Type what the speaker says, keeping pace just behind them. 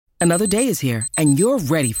Another day is here, and you're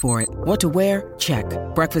ready for it. What to wear? Check.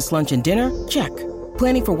 Breakfast, lunch, and dinner? Check.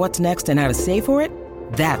 Planning for what's next and how to save for it?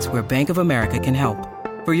 That's where Bank of America can help.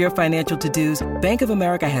 For your financial to-dos, Bank of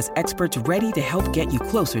America has experts ready to help get you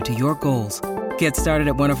closer to your goals. Get started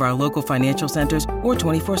at one of our local financial centers or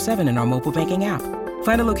 24/7 in our mobile banking app.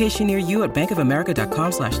 Find a location near you at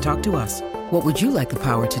bankofamerica.com/talktous. What would you like the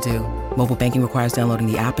power to do? Mobile banking requires downloading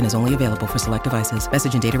the app and is only available for select devices.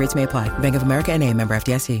 Message and data rates may apply. Bank of America N.A., member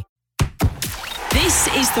FDIC. This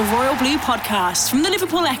is the Royal Blue Podcast from the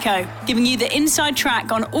Liverpool Echo, giving you the inside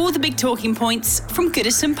track on all the big talking points from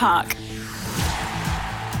Goodison Park.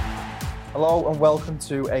 Hello and welcome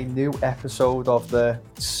to a new episode of the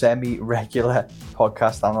semi-regular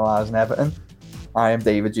podcast Analysing Everton. I am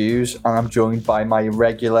David Hughes and I'm joined by my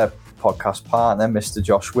regular podcast partner, Mr.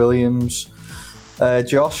 Josh Williams.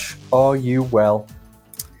 Josh, are you well?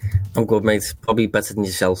 I'm good, mate. Probably better than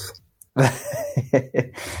yourself.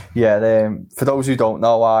 Yeah, for those who don't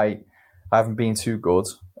know, I haven't been too good.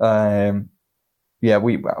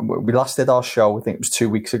 We last did our show, I think it was 2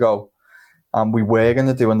 weeks ago, and we were going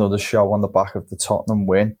to do another show on the back of the Tottenham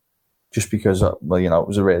win, just because, it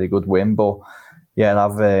was a really good win. But yeah,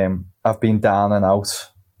 I've been down and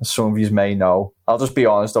out, as some of you may know. I'll just be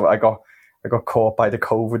honest, I got caught by the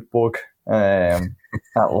COVID bug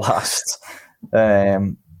at last.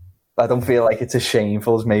 I don't feel like it's as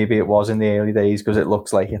shameful as maybe it was in the early days, because it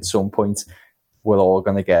looks like at some point we're all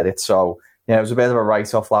going to get it. So, yeah, it was a bit of a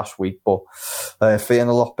write-off last week, but feeling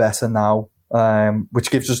a lot better now, which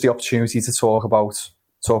gives us the opportunity to talk about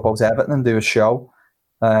Everton and do a show.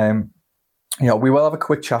 We will have a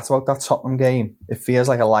quick chat about that Tottenham game. It feels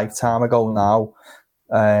like a lifetime ago now,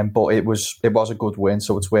 but it was a good win,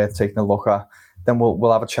 so it's worth taking a look at. Then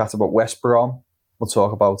we'll have a chat about West Brom. We'll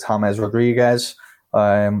talk about James Rodriguez.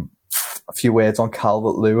 A few words on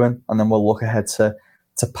Calvert-Lewin, and then we'll look ahead to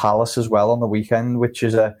Palace as well on the weekend, which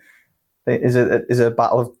is a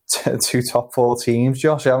battle of two top four teams.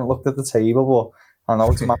 Josh, I haven't looked at the table, but I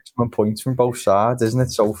know it's maximum points from both sides, isn't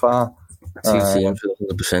it, so far? Two teams,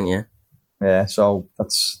 100%, yeah. Yeah, so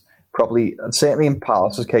that's probably, certainly in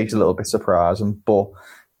Palace's case, a little bit surprising. But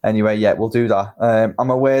anyway, yeah, we'll do that. I'm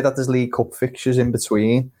aware that there's League Cup fixtures in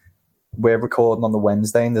between. We're recording on the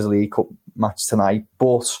Wednesday and there's a League Cup match tonight,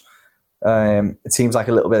 but it seems like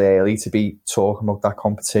a little bit early to be talking about that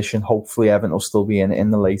competition. Hopefully Everton will still be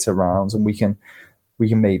in the later rounds, and we can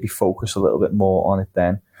maybe focus a little bit more on it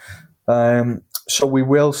then. So we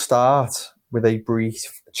will start with a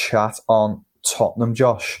brief chat on Tottenham.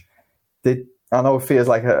 Josh, I know it feels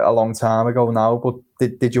like a long time ago now,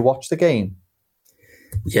 but did you watch the game?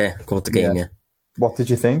 Yeah, caught the game, yeah. What did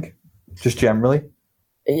you think, just generally?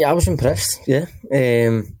 Yeah, I was impressed, yeah.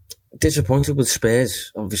 Disappointed with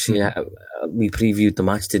Spurs. Obviously, we previewed the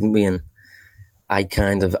match, didn't we? And I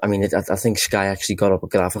think Sky actually got up a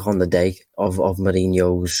graphic on the day of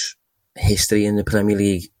Mourinho's history in the Premier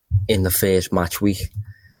League in the first match week.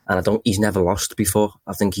 And he's never lost before.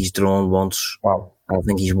 I think he's drawn once. Wow. I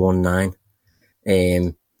think he's won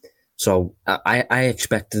 9. So I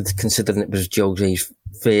expected, considering it was Jose's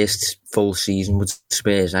first full season with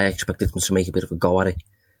Spurs, I expected him to make a bit of a go at it.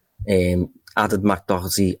 Added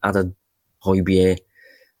McDoherty, added Højbjerg.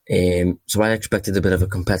 So I expected a bit of a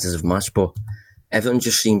competitive match, but Everton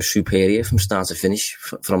just seemed superior from start to finish.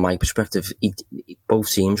 From my perspective,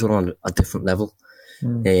 both teams were on a different level.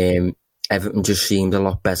 Everton just seemed a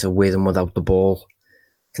lot better with and without the ball.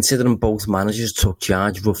 Considering both managers took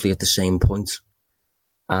charge roughly at the same point,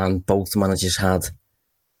 and both managers had,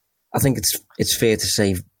 I think it's fair to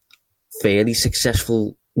say, fairly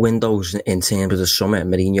successful windows in terms of the summer.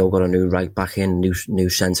 Mourinho got a new right back in, new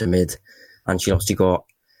centre mid. Ancelotti got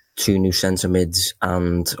 2 new centre mids,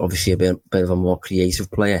 and obviously a bit of a more creative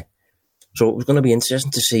player. So it was going to be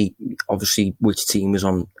interesting to see, obviously, which team was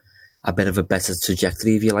on a bit of a better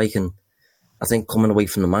trajectory, if you like. And I think coming away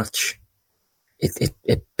from the match,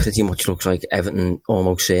 it pretty much looks like Everton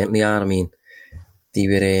almost certainly are. I mean, they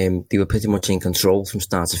were pretty much in control from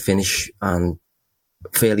start to finish and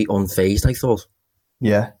fairly unfazed, I thought.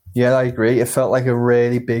 Yeah, I agree. It felt like a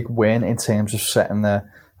really big win in terms of setting a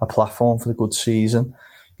platform for the good season.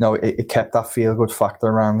 It kept that feel-good factor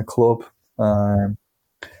around the club.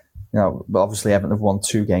 Obviously Everton have won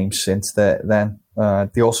 2 games since then.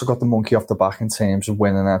 They also got the monkey off the back in terms of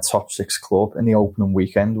winning their top 6 club in the opening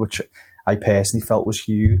weekend, which I personally felt was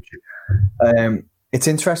huge. It's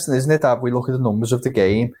interesting, isn't it, that we look at the numbers of the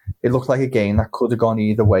game. It looked like a game that could have gone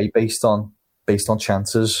either way based on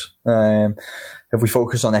chances. If we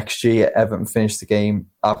focus on XG, Everton finished the game.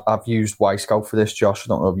 I've used Wisecout for this, Josh. I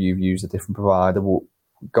don't know if you've used a different provider, but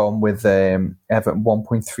gone with Everton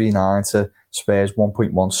 1.39 to Spurs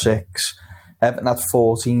 1.16. Everton had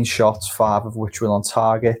 14 shots, 5 of which were on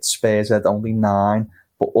target. Spurs had only 9,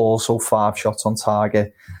 but also 5 shots on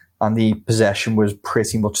target. And the possession was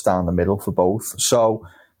pretty much down the middle for both. So,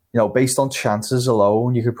 based on chances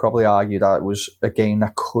alone, you could probably argue that it was a game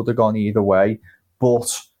that could have gone either way. But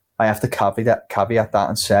I have to caveat that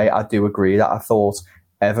and say I do agree that I thought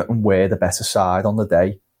Everton were the better side on the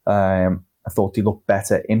day. I thought they looked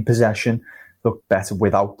better in possession, looked better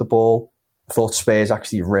without the ball. I thought Spurs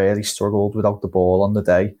actually really struggled without the ball on the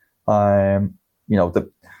day.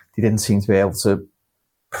 They didn't seem to be able to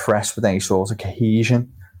press with any sort of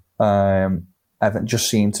cohesion. Everton just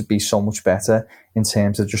seemed to be so much better in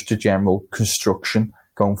terms of just a general construction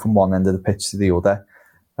going from one end of the pitch to the other.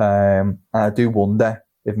 And I do wonder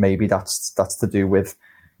if maybe that's to do with,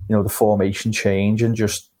 the formation change and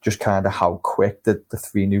just kind of how quick the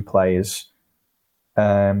 3 new players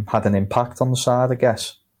had an impact on the side, I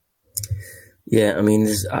guess. Yeah, I mean,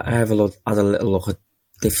 I have had a little look at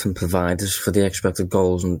different providers for the expected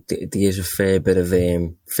goals, and there is a fair bit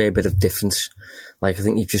of difference. Like I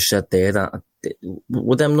think you've just said there that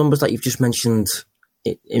were them numbers that you've just mentioned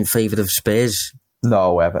in favour of Spurs?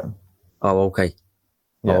 No, Everton. Oh, okay.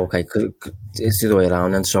 Yeah. Oh, okay. It's the other way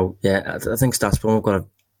around, and so yeah, I think StatsBomb have got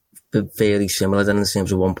a fairly similar then in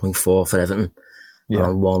terms of 1.4 for Everton,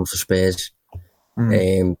 and 1 for Spurs.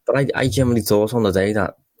 But I generally thought on the day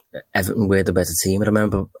that Everton were the better team. I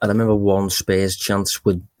remember one Spurs chance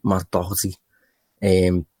with Matt Doherty.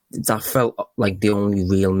 That felt like the only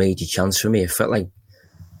real major chance for me. It felt like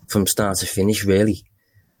from start to finish, really,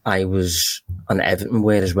 I was on Everton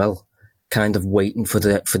way as well, kind of waiting for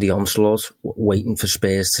the onslaught, waiting for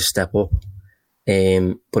Spurs to step up.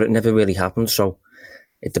 But it never really happened. So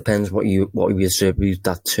it depends what you attribute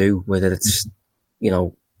that to, whether it's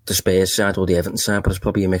the Spurs side or the Everton side, but it's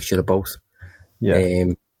probably a mixture of both. Yeah.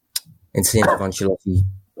 In terms of Ancelotti,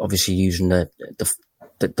 obviously using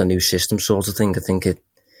the new system sort of thing, I think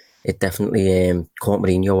it definitely caught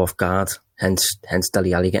Mourinho off guard. Hence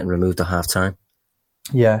Dele Alli getting removed at half time.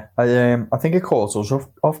 Yeah, I think it caught us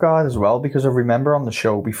off guard as well, because I remember on the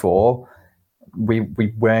show before we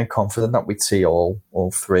weren't confident that we'd see all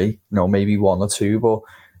 3, maybe 1 or 2, but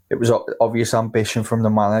it was obvious ambition from the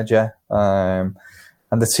manager, and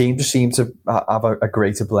the team just seemed to have a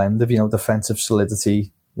greater blend of defensive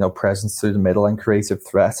solidity, presence through the middle and creative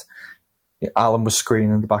threat. Alan was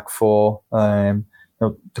screening the back 4.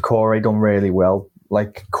 Decore done really well,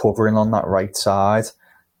 like covering on that right side.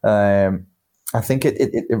 I think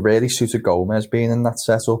it really suited Gomez being in that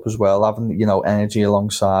setup as well, having energy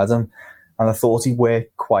alongside him, and I thought he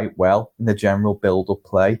worked quite well in the general build-up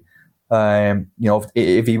play.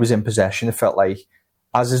 If he was in possession, it felt like,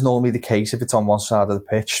 as is normally the case if it's on one side of the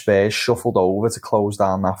pitch, Spurs shuffled over to close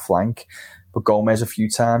down that flank. But Gomez a few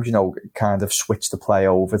times, kind of switched the play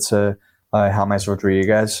over to James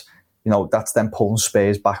Rodriguez. That's then pulling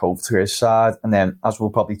Spurs back over to his side. And then, as we'll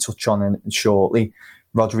probably touch on in shortly,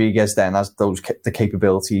 Rodriguez then has the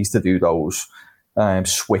capabilities to do those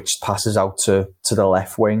switched passes out to the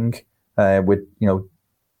left wing with,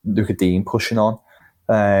 Luka Dean pushing on.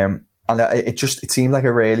 And it seemed like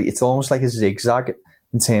it's almost like a zigzag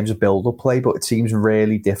in terms of build-up play, but it seems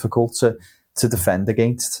really difficult to defend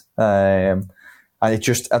against. And it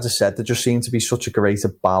just, as I said, there just seemed to be such a greater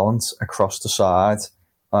balance across the side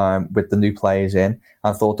with the new players in.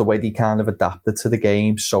 I thought the way they kind of adapted to the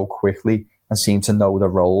game so quickly and seemed to know their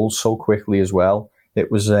roles so quickly as well,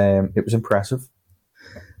 it was impressive.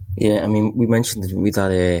 Yeah, I mean, we mentioned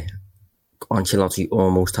that Ancelotti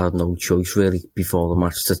almost had no choice really before the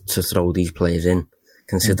match to throw these players in,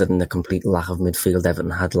 considering the complete lack of midfield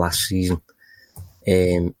Everton had last season.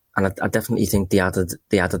 And I definitely think they added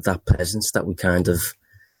that presence that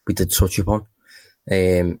we did touch upon.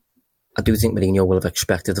 I do think Mourinho will have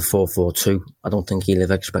expected a 4-4-2. I don't think he'll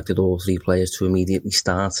have expected all 3 players to immediately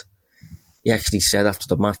start. He actually said after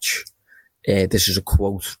the match, this is a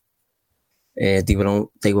quote, they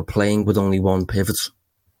were playing with only 1 pivot.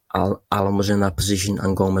 Alan was in that position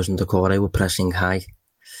and Gomez and Decore were pressing high.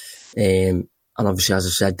 And obviously, as I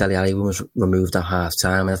said, Dele Alli was removed at half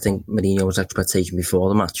time. And I think Mourinho's expectation before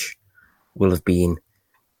the match will have been,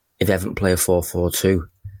 if Everton play a 4-4-2,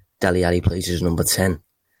 Dele Alli plays as number 10.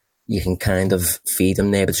 You can kind of feed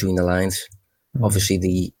him there between the lines. Obviously,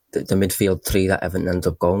 the midfield 3 that Everton end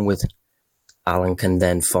up going with, Alan can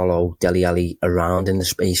then follow Dele Alli around in the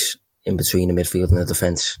space in between the midfield and the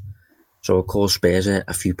defence. So it caused Spurs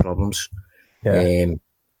a few problems. Yeah.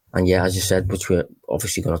 And yeah, as you said, which we're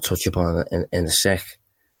obviously going to touch upon in a sec,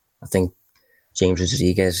 I think James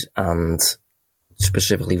Rodriguez and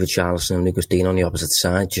specifically with Charleston and Lucas Dean on the opposite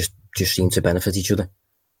side, just seem to benefit each other.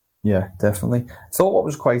 Yeah, definitely. I thought what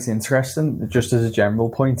was quite interesting, just as a general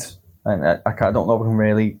point, and I don't know if I can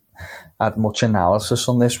really add much analysis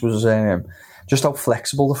on this, was just how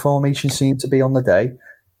flexible the formation seemed to be on the day.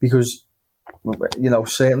 Because,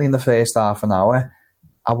 certainly in the first half an hour,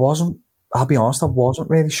 I'll be honest, I wasn't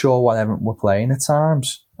really sure what Everton were playing at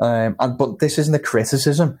times. But this isn't a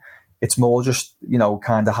criticism. It's more just,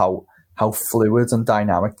 kind of how fluid and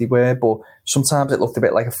dynamic they were. But sometimes it looked a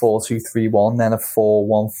bit like a 4-2-3-1, then a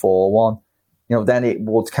 4-1-4-1. Then it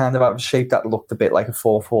would kind of have a shape that looked a bit like a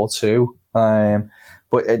 4-4-2.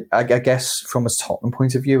 But I guess from a Tottenham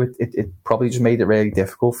point of view, it probably just made it really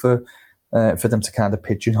difficult for them to kind of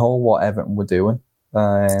pigeonhole what Everton were doing.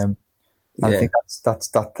 I think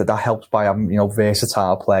that helps by having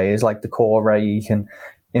versatile players like the core. You can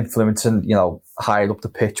influence and higher up the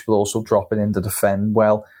pitch, but also drop it in to defend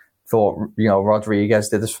well. Thought Rodriguez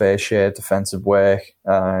did his fair share of defensive work.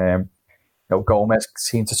 Gomez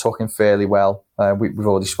seemed to tuck in fairly well. We've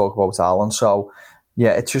already spoke about Alan, so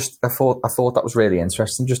yeah, it's just I thought that was really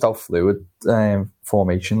interesting, just how fluid the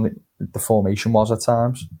formation was at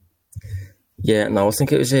times. Yeah, no, I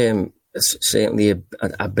think it was certainly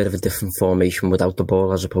a bit of a different formation without the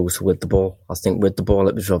ball as opposed to with the ball. I think with the ball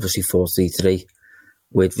it was obviously 4-3-3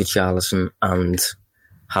 with Richarlison and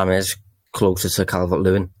James closer to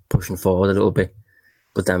Calvert-Lewin, pushing forward a little bit.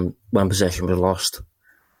 But then when possession was lost,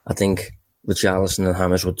 I think Richarlison and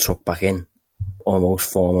James would tuck back in,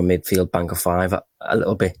 almost form a midfield bank of five a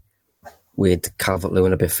little bit, with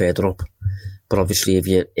Calvert-Lewin a bit further up. But obviously if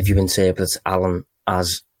you interpret Alan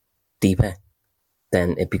as deeper,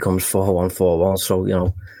 then it becomes 4-1-4-1. So,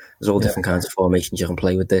 there's all different kinds of formations you can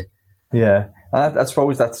play with there. Yeah, and I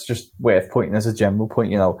suppose that's just worth pointing as a general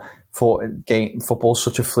point. Football's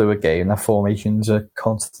such a fluid game that formations are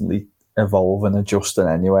constantly evolving, adjusting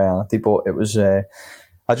anyway, aren't they? But it was, I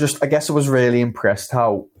guess I was really impressed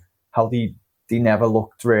how they never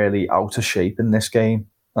looked really out of shape in this game,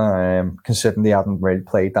 considering they hadn't really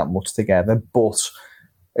played that much together. But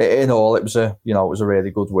in all, it was a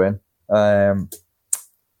really good win.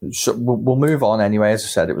 So we'll move on anyway. As I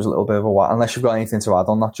said, it was a little bit of a while. Unless you've got anything to add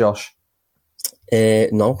on that, Josh.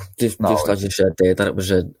 No, just as you said there, that it was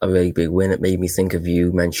a really big win. It made me think of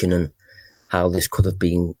you mentioning how this could have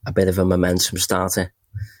been a bit of a momentum starter.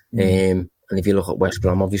 And if you look at West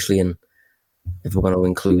Brom, obviously, and if we're going to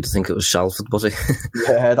include, I think it was Salford, was it?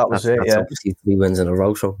 Yeah, that was it. That's obviously 3 wins in a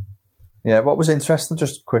row. So yeah, what was interesting,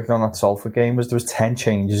 just quickly on that Salford game, was there was 10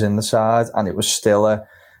 changes in the side, and it was still a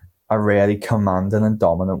really commanding and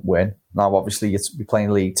dominant win. Now, obviously, you're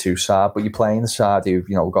playing League Two side, but you're playing the side who've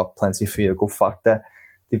got plenty of field goal factor.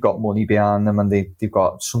 They've got money behind them, and they've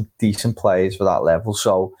got some decent players for that level.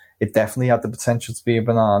 So it definitely had the potential to be a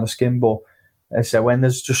banana skin. But as I said, when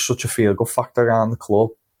there's just such a field goal factor around the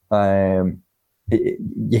club,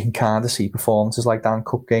 you can kind of see performances like that in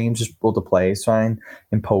cup games, just other players try and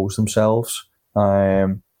impose themselves.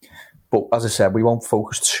 But as I said, we won't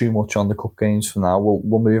focus too much on the cup games for now.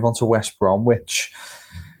 We'll move on to West Brom, which,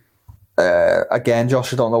 again,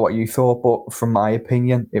 Josh, I don't know what you thought, but from my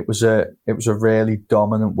opinion, it was a really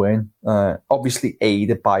dominant win. Obviously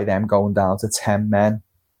aided by them going down to 10 men,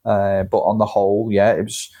 but on the whole, yeah, it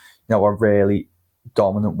was a really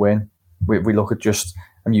dominant win. We look at just,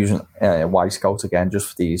 I'm using Y-Scout again just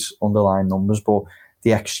for these underlying numbers, but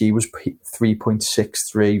the XG was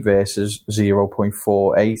 3.63 versus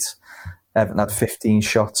 0.48. Everton had 15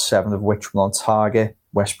 shots, 7 of which were on target.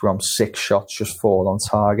 West Brom 6 shots, just 4 on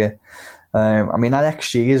target. That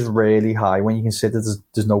XG is really high when you consider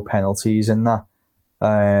there's no penalties in that.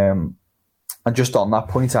 And just on that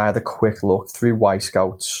point, I had a quick look through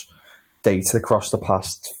Y-Scout's data across the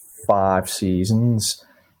past 5 seasons,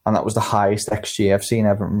 and that was the highest XG I've seen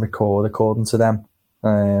Everton record according to them,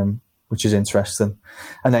 which is interesting.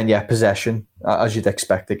 And then, yeah, possession, as you'd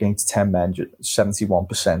expect against 10 men,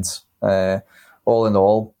 71%. All in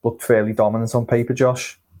all, looked fairly dominant on paper,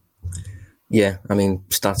 Josh. Yeah,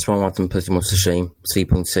 stats won't want them pretty much the same.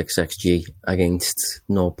 3.6 XG against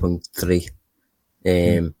 0.3.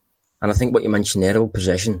 And I think what you mentioned there about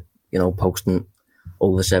possession, posting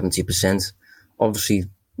over 70%, obviously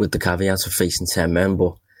with the caveat of facing 10 men,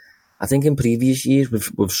 but I think in previous years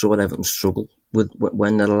we've saw Everton struggle with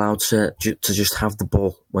when they're allowed to just have the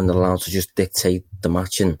ball, when they're allowed to just dictate the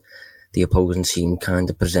match, and the opposing team kind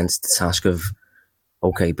of presents the task of,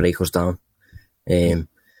 okay, break us down.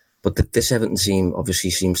 But this Everton team obviously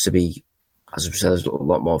seems to be, as I said, a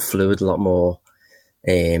lot more fluid, a lot more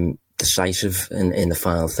decisive in the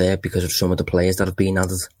final third because of some of the players that have been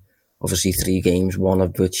added. Obviously 3 games, one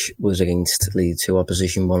of which was against League 2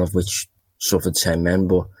 opposition, one of which suffered 10 men,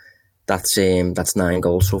 but that's 9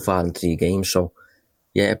 goals so far in 3 games. So,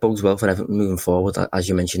 yeah, it bodes well for Everton moving forward. As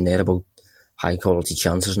you mentioned there about high quality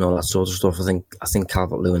chances and all that sort of stuff. I think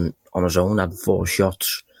Calvert-Lewin on his own had 4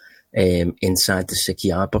 shots inside the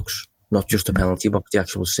 6-yard box, not just the penalty box, the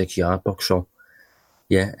actual 6-yard box. So,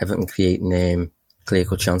 yeah, Everton creating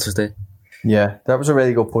clear-cut chances there. Yeah, that was a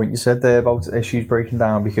really good point you said there about issues breaking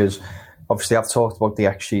down, because obviously I've talked about the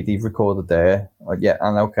XG they've recorded there. Yeah,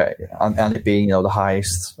 and okay, and it being, the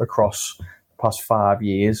highest across the past 5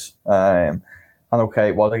 years. And okay,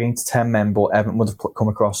 it was against 10 men, but Everton would have come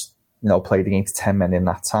across, played against 10 men in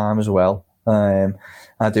that time as well. And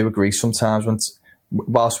I do agree sometimes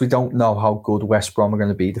whilst we don't know how good West Brom are going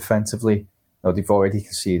to be defensively, they've already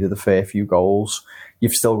conceded a fair few goals.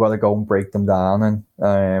 You've still got to go and break them down, and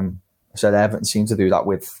I said Everton seem to do that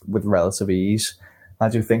with relative ease. I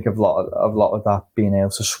do think a lot of that being able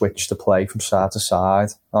to switch the play from side to side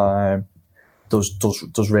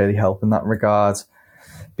does really help in that regard.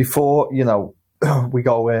 Before we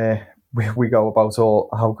go about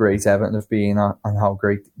how great Everton have been and how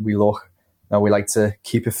great we look, we like to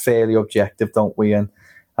keep it fairly objective, don't we? And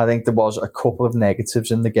I think there was a couple of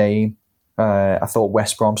negatives in the game. I thought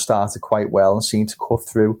West Brom started quite well and seemed to cut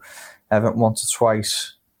through Everton once or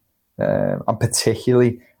twice. And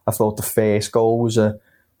particularly, I thought the first goal was a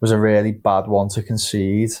really bad one to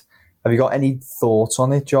concede. Have you got any thoughts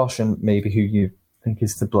on it, Josh, and maybe who you think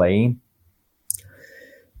is to blame?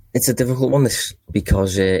 It's a difficult one, this,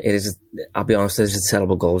 because it is. I'll be honest, it's a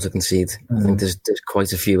terrible goal to concede. I think there's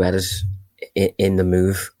quite a few errors in the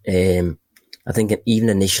move. I think even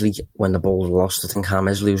initially when the ball was lost, I think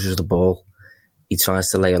James loses the ball. He tries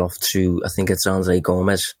to lay it off to, I think it's Andre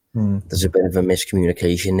Gomez. There's a bit of a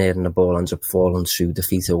miscommunication there, and the ball ends up falling to the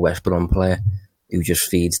feet of a West Brom player who just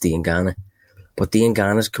feeds Diangana. But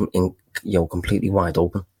Diangana's completely wide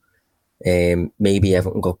open. Maybe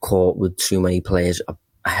Everton got caught with too many players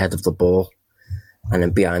ahead of the ball, and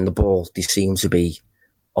then behind the ball there seem to be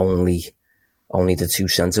only the 2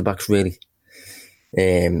 centre backs really.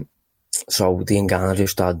 So Diangana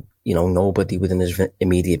just had nobody within his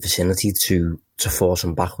immediate vicinity to force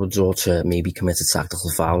him backwards or to maybe commit a tactical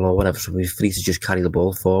foul or whatever. So he's free to just carry the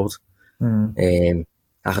ball forward.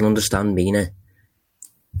 I can understand Mina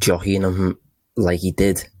jockeying him like he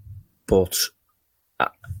did, but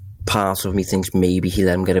part of me thinks maybe he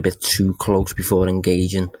let him get a bit too close before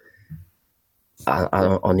engaging.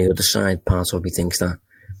 On the other side, part of me thinks that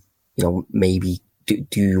maybe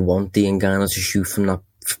do you want Diangana to shoot from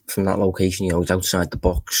that location? It's outside the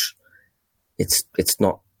box. It's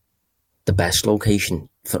not the best location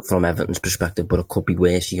from Everton's perspective, but it could be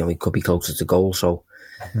worse. It could be closer to goal. So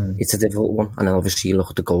it's a difficult one. And then obviously you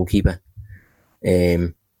look at the goalkeeper.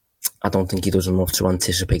 I don't think he does enough to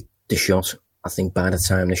anticipate the shot. I think by the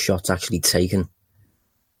time the shot's actually taken,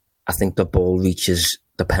 I think the ball reaches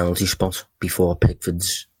the penalty spot before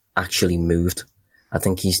Pickford's actually moved. I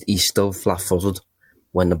think he's still flat-footed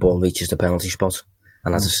when the ball reaches the penalty spot.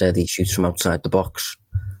 And as I said, he shoots from outside the box.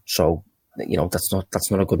 So, that's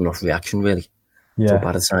not a good enough reaction, really. Yeah. So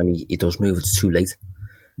by the time he does move, it's too late.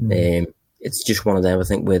 It's just one of them, I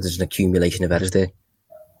think, where there's an accumulation of errors there.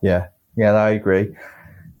 Yeah, I agree.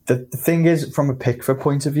 The thing is, from a Pickford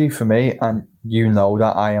point of view, for me, and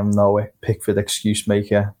that I am no Pickford excuse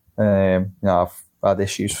maker. I've had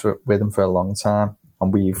issues with him for a long time,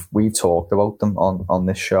 and we've talked about them on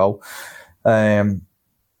this show.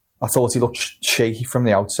 I thought he looked shaky from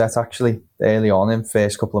the outset, actually, early on in the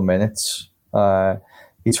first couple of minutes.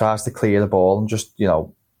 He tries to clear the ball and just,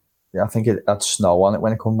 I think it had snow on it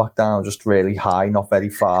when it come back down, just really high, not very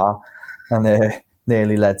far, and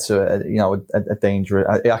nearly led to a danger.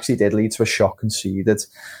 It actually did lead to a shot conceded,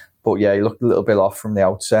 but yeah, he looked a little bit off from the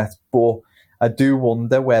outset. But I do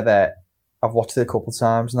wonder whether, I've watched it a couple of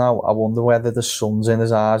times now, I wonder whether the sun's in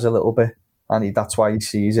his eyes a little bit, and that's why he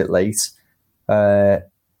sees it late.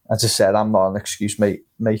 As I said, I'm not an excuse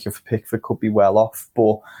maker for Pickford, could be well off,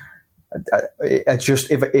 but it's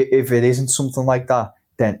just, if it isn't something like that,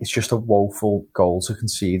 then it's just a woeful goal to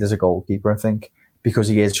concede as a goalkeeper, I think, because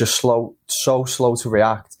he is just so slow to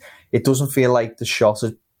react. It doesn't feel like the shot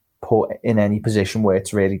is put in any position where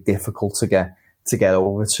it's really difficult to get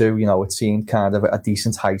over to. It seemed kind of a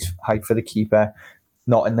decent height for the keeper,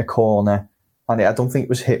 not in the corner, and I don't think it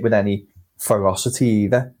was hit with any ferocity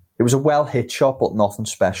either. It was a well hit shot, but nothing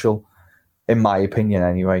special, in my opinion,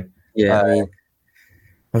 anyway. Yeah,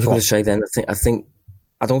 I was going to say then,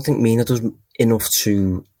 I don't think Mina does enough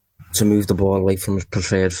to move the ball away from his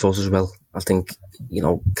preferred foot as well. I think,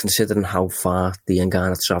 considering how far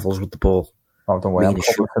Diangana travels with the ball. Oh, don't worry, I'm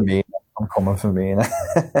coming for Mina. I'm coming for Mina.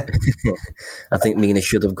 I think Mina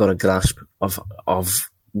should have got a grasp of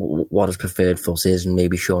what his preferred foot is and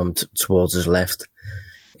maybe show him towards his left.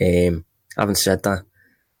 Having said that,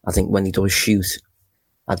 I think when he does shoot,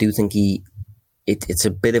 I do think it's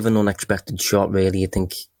a bit of an unexpected shot, really. I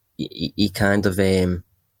think he kind of,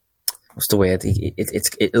 what's the word?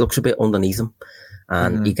 It looks a bit underneath him,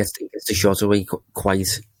 and he gets the shot away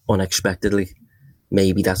quite unexpectedly.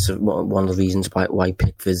 Maybe that's one of the reasons why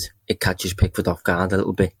it catches Pickford off guard a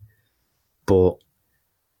little bit. But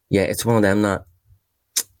yeah, it's one of them that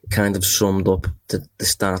kind of summed up the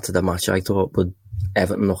start of the match, I thought, with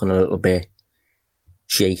Everton looking a little bit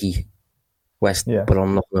shaky, West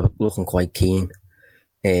Brom looking quite keen.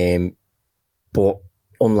 But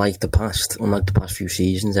unlike the past few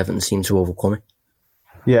seasons, Everton seem to overcome it.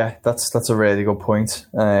 Yeah, that's a really good point.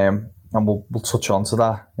 And we'll touch on to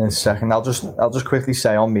that in a second. I'll just quickly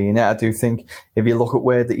say on Mina, I do think if you look at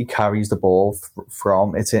where that he carries the ball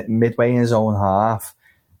from, it's midway in his own half.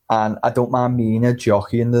 And I don't mind Mina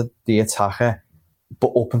jockeying the attacker, but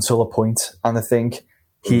up until a point. And I think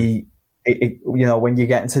when you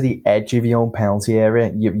get into the edge of your own penalty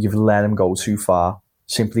area, you've let him go too far.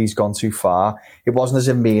 Simply, he's gone too far. It wasn't as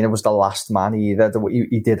if Mina was the last man either.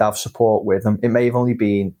 He did have support with him. It may have only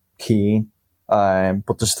been Keane,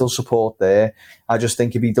 but there's still support there. I just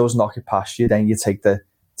think if he does knock it past you, then you take the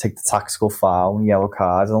tactical foul and yellow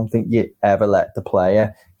card. I don't think you ever let the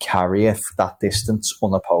player carry it that distance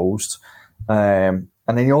unopposed. And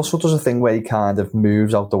then he also does a thing where he kind of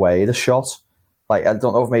moves out the way of the shot. Like, I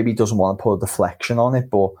don't know if maybe he doesn't want to put a deflection on it,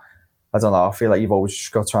 but I don't know. I feel like you've always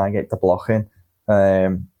just got to try and get the block in.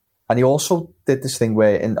 And he also did this thing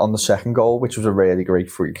where on the second goal, which was a really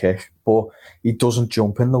great free kick, but he doesn't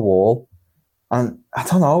jump in the wall. And I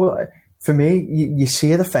don't know, for me, you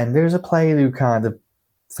see a defender as a player who kind of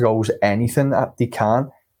throws anything that they can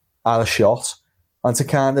at a shot, and to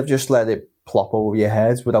kind of just let it plop over your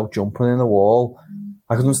head without jumping in the wall.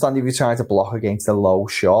 I can understand if you're trying to block against a low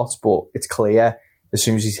shot, but it's clear as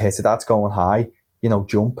soon as he's hit it, that's going high,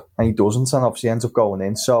 jump, and he doesn't, and obviously ends up going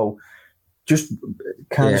in. So just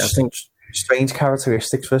kind of strange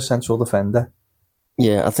characteristics for a central defender.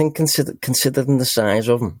 Yeah, I think considering the size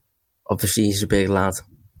of him, obviously he's a big lad.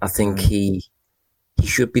 I think he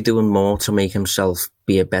should be doing more to make himself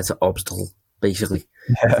be a better obstacle, basically.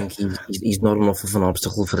 Yeah. I think he's not enough of an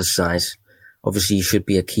obstacle for his size. Obviously, he should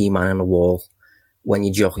be a key man on the wall when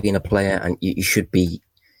you're jockeying a player, and you should be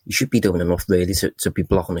doing enough, really, to be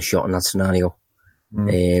blocking a shot in that scenario.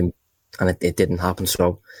 And it didn't happen.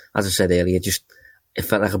 So, as I said earlier, it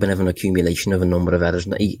felt like a bit of an accumulation of a number of errors,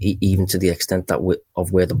 even to the extent that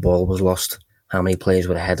of where the ball was lost, how many players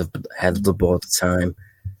were ahead of the ball at the time,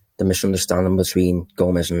 the misunderstanding between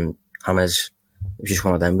Gomez and James. It was just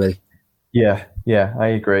one of them, really. Yeah, I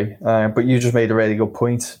agree. But you just made a really good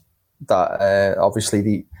point that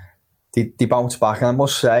obviously they bounced back, and I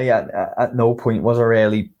must say at no point was I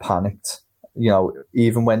really panicked.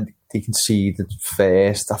 Even when they conceded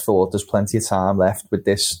first, I thought there's plenty of time left with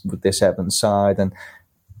this Everton side, and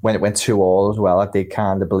when it went 2-2 as well, I did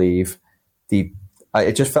kind of believe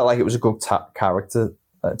it just felt like it was a good character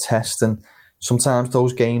test, and sometimes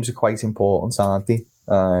those games are quite important, aren't they?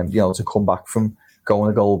 To come back from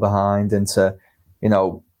going a goal behind and to,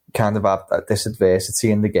 kind of have this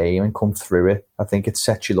adversity in the game and come through it. I think it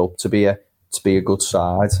sets you up to be a good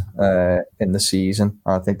side in the season.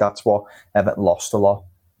 And I think that's what Everton lost a lot.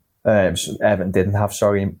 Everton didn't have,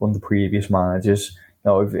 under previous managers.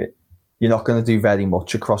 You're not going to do very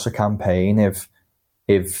much across a campaign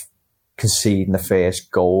if conceding the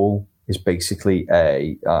first goal is basically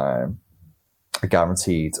a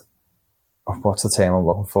guaranteed, what's the term I'm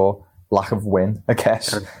looking for? Lack of win, I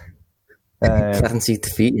guess. Guaranteed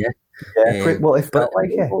defeat, yeah. Yeah, well, if but like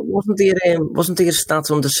it. Wasn't there a stat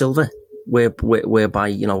under Silva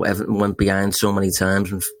whereby Everton went behind so many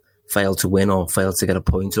times and failed to win or failed to get a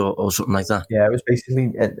point or something like that? Yeah, it was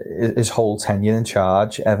basically his whole tenure in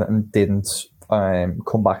charge. Everton didn't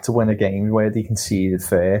come back to win a game where they conceded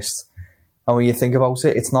first. And when you think about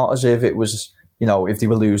it, it's not as if it was, if they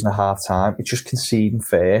were losing at half time, it's just conceding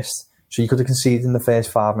first. So you could have conceded in the first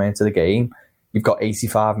 5 minutes of the game. You've got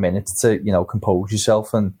 85 minutes to, compose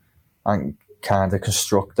yourself and kind of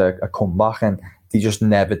construct a comeback, and they just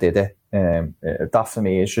never did it. That for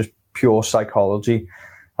me is just pure psychology.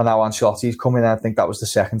 And now Ancelotti's coming in. I think that was the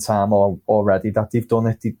second time already that they've done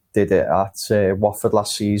it. They did it at Watford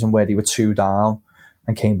last season, where they were 2 down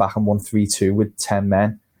and came back and won 3-2 with 10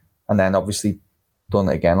 men. And then obviously done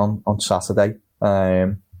it again on Saturday.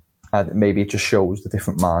 And maybe it just shows the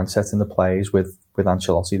different mindset in the players with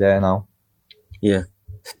Ancelotti there now. Yeah.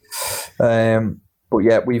 But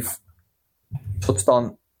yeah, touched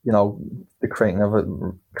on,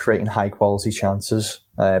 the creating high quality chances,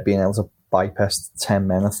 being able to bypass 10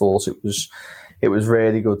 men. I thought it was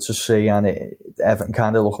really good to see, and Everton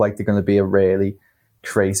kind of looked like they're going to be a really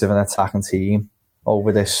creative and attacking team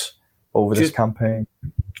over this campaign.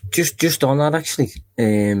 Just on that, actually,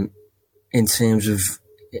 in terms of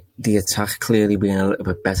the attack clearly being a little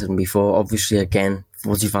bit better than before. Obviously, again,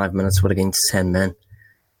 45 minutes were against 10 men.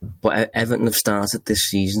 But Everton have started this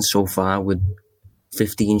season so far with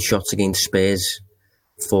 15 shots against Spurs,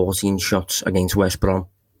 14 shots against West Brom.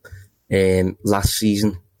 Last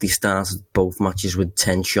season, they started both matches with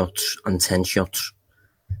 10 shots and 10 shots.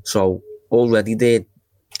 So already they're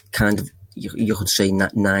kind of, you could say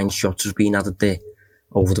 9 shots has been added there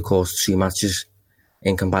over the course of 2 matches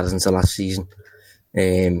in comparison to last season.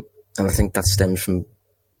 And I think that stems from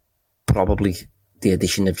probably the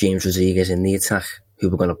addition of James Rodriguez in the attack, who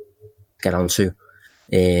we're going to get onto,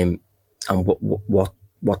 and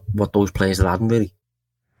what those players are adding, really.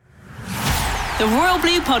 The Royal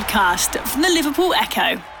Blue Podcast from the Liverpool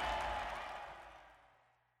Echo.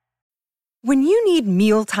 When you need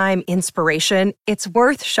mealtime inspiration, it's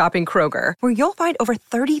worth shopping Kroger, where you'll find over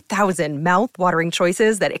 30,000 mouth-watering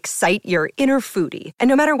choices that excite your inner foodie. And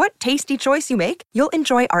no matter what tasty choice you make, you'll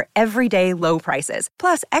enjoy our everyday low prices,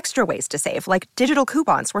 plus extra ways to save, like digital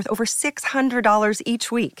coupons worth over $600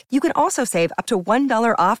 each week. You can also save up to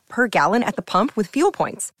 $1 off per gallon at the pump with fuel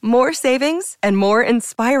points. More savings and more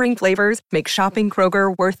inspiring flavors make shopping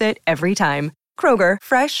Kroger worth it every time. Kroger,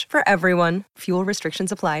 fresh for everyone. Fuel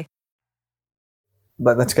restrictions apply.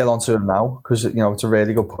 Let's get on to it now, because it's a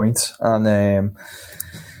really good point. And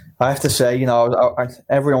I have to say,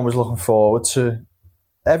 everyone was looking forward to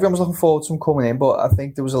him coming in, but I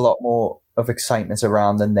think there was a lot more of excitement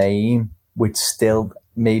around the name, with still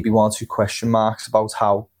maybe 1 or 2 question marks about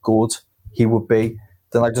how good he would be.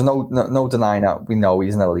 Then, there's no denying that we know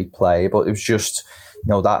he's an elite player, but it was just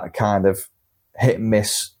that kind of hit and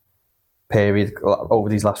miss period over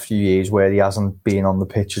these last few years where he hasn't been on the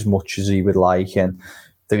pitch as much as he would like, and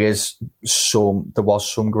there was some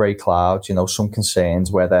grey clouds, some concerns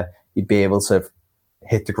whether he'd be able to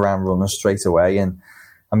hit the ground running straight away. And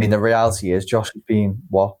I mean, the reality is Josh has been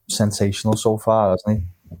sensational so far, hasn't he?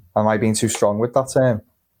 Am I being too strong with that term?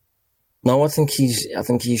 No, I think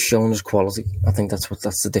he's shown his quality. I think that's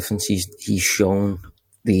the difference. He's shown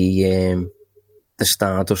the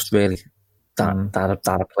stardust, really,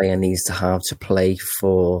 that a player needs to have to play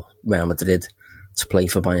for Real Madrid, to play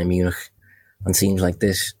for Bayern Munich and teams like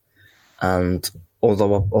this. And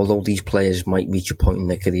although these players might reach a point in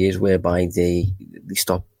their careers whereby they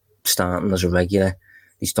stop starting as a regular,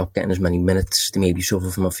 they stop getting as many minutes, they maybe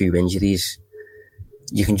suffer from a few injuries,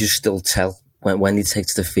 you can just still tell when they take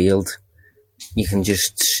to the field, you can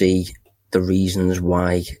just see the reasons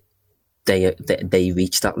why they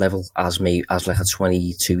reached that level as like a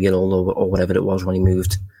 22-year-old or whatever it was when he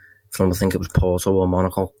moved from, I think it was Porto or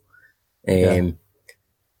Monaco.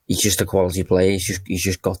 He's just a quality player. He's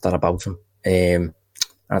just got that about him.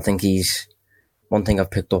 I think he's one thing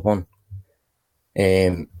I've picked up on.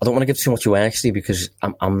 I don't want to give too much away, actually, because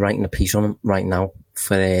I'm writing a piece on him right now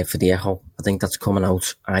for the Echo. I think that's coming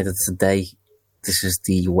out either today, this is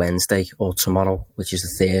the Wednesday, or tomorrow, which is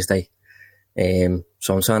the Thursday.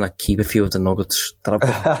 So I'm trying to keep a few of the nuggets that I've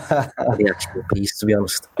got for the actual piece, to be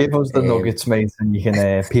honest. Give us the nuggets, mate, and you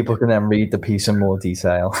can people can then read the piece in more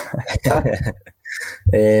detail. But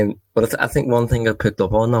I think one thing I picked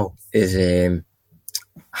up on now is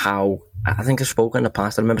how, I think I've spoken in the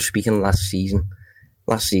past, I remember speaking last season,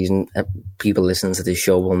 people listening to this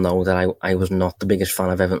show will know that I was not the biggest fan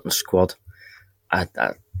of Everton's squad. I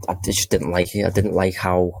just didn't like it. I didn't like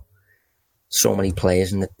how so many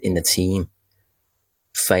players in the team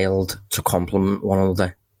failed to complement one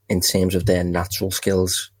another in terms of their natural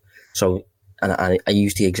skills. So, and I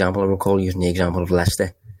used the example, I recall using the example of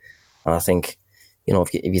Leicester. And I think,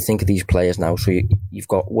 if you think of these players now, so you've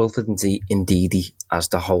got Wilfred Ndidi as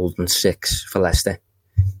the holding 6 for Leicester,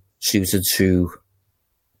 suited to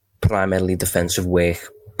primarily defensive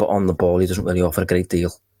work, but on the ball he doesn't really offer a great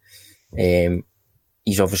deal.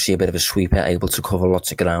 He's obviously a bit of a sweeper, able to cover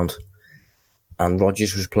lots of ground. And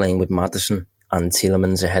Rodgers was playing with Maddison and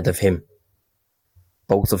Tielemans ahead of him,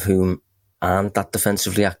 both of whom aren't that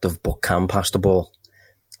defensively active but can pass the ball.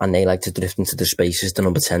 And they like to drift into the spaces, the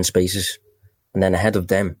number 10 spaces. And then ahead of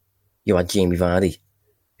them, you had Jamie Vardy,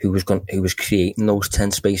 who was creating those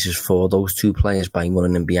 10 spaces for those two players by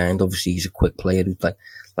running them behind. Obviously, he's a quick player who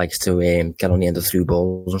likes to get on the end of through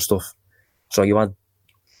balls and stuff. So you had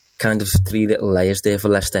kind of 3 little layers there for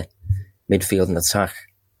Leicester, midfield and attack,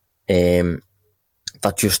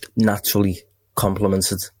 that just naturally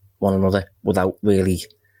complemented one another without really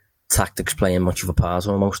tactics playing much of a part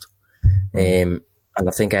almost. And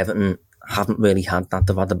I think Everton haven't really had that.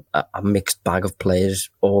 They've had a mixed bag of players,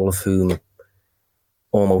 all of whom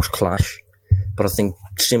almost clash. But I think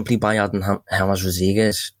simply by adding James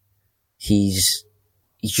Rodriguez, he's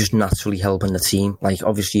just naturally helping the team. Like,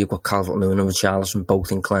 obviously you've got Calvert-Lewin and Richarlison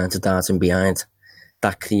both inclined to dart in behind.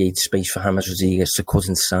 That creates space for James Rodriguez to cut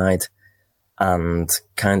inside and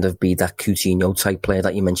kind of be that Coutinho type player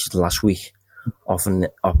that you mentioned last week, often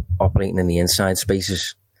operating in the inside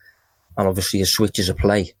spaces. And obviously his switches of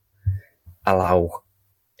play allow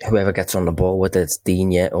whoever gets on the ball, whether it's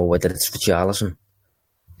Digne or whether it's Richarlison,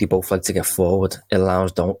 they both like to get forward. It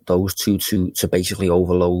allows those two to basically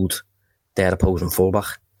overload their opposing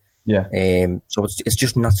fullback. Yeah. So it's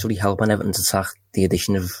just naturally helping Everton to attack the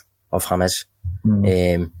addition of James.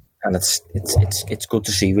 And it's good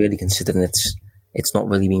to see, really, considering it's not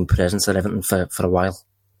really been present at Everton for a while.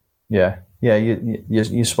 Yeah,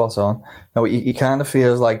 you're spot on. No, it kind of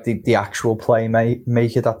feels like the actual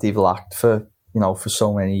playmaker that they've lacked for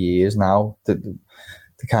so many years now.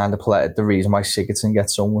 The kind of play, the reason why Sigurdsson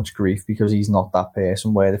gets so much grief, because he's not that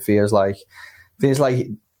person. Where it feels like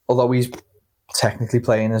although he's technically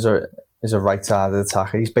playing as a right-sided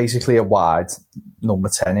attacker, he's basically a wide number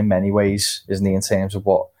 10 in many ways, isn't he, in terms of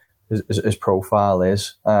what his profile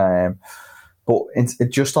is. But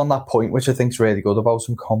just on that point, which I think is really good about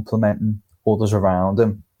him complementing others around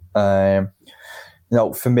him.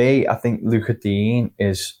 For me, I think Luca Dean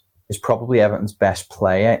is probably Everton's best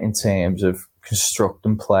player in terms of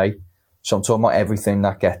constructing play. So I'm talking about everything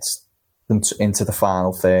that gets them into the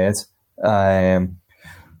final third.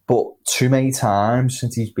 But too many times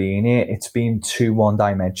since he's been here, it's been too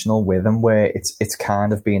one-dimensional with him, where it's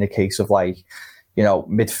kind of been a case of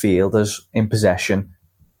midfielders in possession,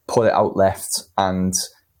 put it out left, and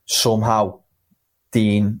somehow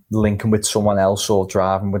Dean linking with someone else or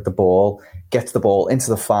driving with the ball, gets the ball into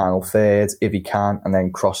the final third if he can, and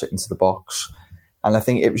then cross it into the box. And I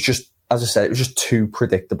think it was just, as I said, it was just too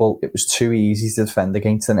predictable. It was too easy to defend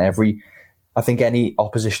against, and I think any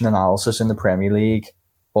opposition analysis in the Premier League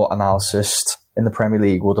or analyst in the Premier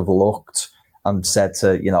League would have looked and said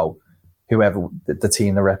to, whoever the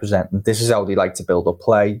team they're representing, this is how they like to build up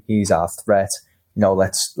play. He's our threat.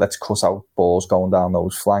 Let's cut out balls going down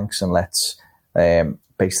those flanks, and let's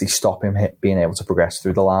basically stop him being able to progress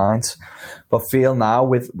through the lines. But feel now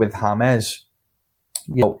with James,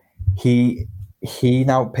 he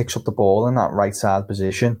now picks up the ball in that right side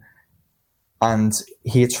position, and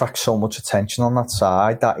he attracts so much attention on that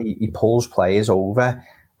side that he pulls players over,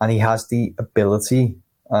 and he has the ability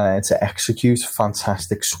to execute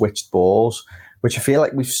fantastic switched balls, which I feel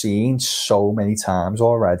like we've seen so many times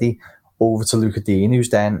already, over to Luca Dean, who's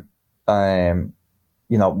then one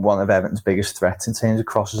of Everton's biggest threats in terms of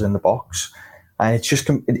crosses in the box. And it's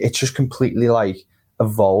just completely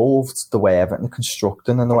evolved the way Everton are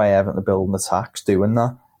constructing and the way Everton are building attacks, doing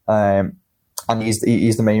that. And he's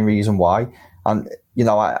the main reason why. And when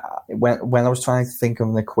I was trying to think of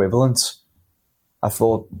an equivalent, I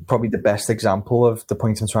thought probably the best example of the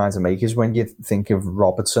point I'm trying to make is when you think of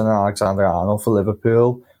Robertson and Alexander-Arnold for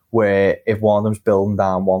Liverpool, where if one of them's building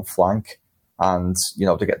down one flank and they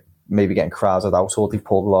maybe getting crowded out, or they've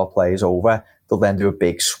pulled a lot of players over, they'll then do a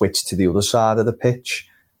big switch to the other side of the pitch,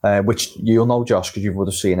 which you'll know, Josh, because you would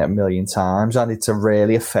have seen it a million times, and it's a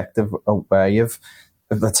really effective way of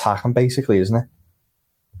attacking, basically, isn't it?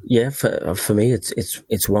 Yeah, for me,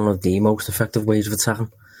 it's one of the most effective ways of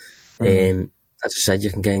attacking. As I said, you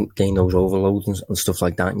can gain those overloads and stuff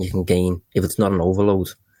like that, and you can gain, if it's not an overload,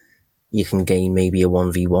 you can gain maybe a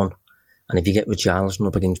 1v1. And if you get Richarlison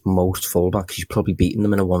up against most fullbacks, you're probably beating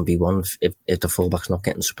them in a 1v1 if the fullback's not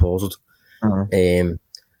getting supported.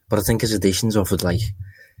 But I think his additions offered a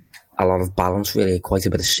lot of balance, really, quite a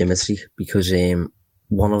bit of symmetry, because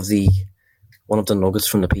one of the nuggets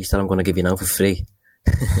from the piece that I'm going to give you now for free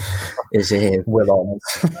is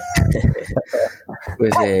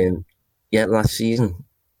last season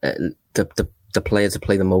the player to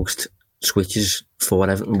play the most switches for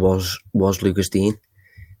Everton was Lucas Dean.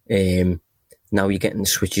 Now you're getting the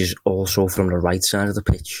switches also from the right side of the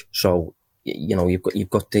pitch, so you've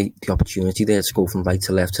got the opportunity there to go from right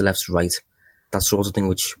to left to right, that sort of thing,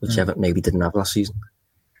 which Everton maybe didn't have last season.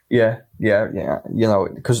 Yeah.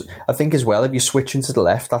 Because I think as well, if you're switching to the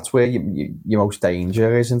left, that's where your most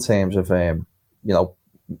danger is in terms of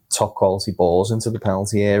top quality balls into the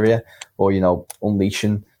penalty area, or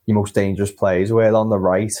unleashing your most dangerous players. Where on the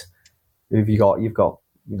right, if you've got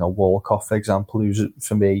Walcott, for example, who's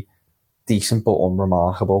for me decent but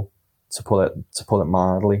unremarkable, to put it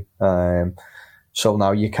mildly. So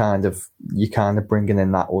now you're kind of bringing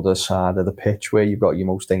in that other side of the pitch where you've got your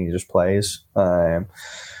most dangerous players. But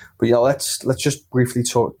let's just briefly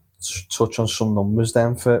touch on some numbers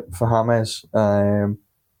then for James.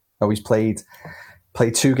 Now he's played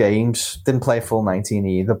 2 games, didn't play a full 19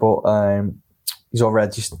 either, but he's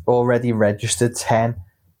already registered 10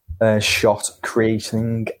 shot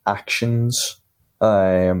creating actions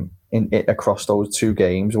across those 2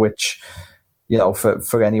 games, which,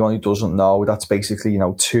 for anyone who doesn't know, that's basically,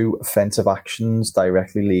 2 offensive actions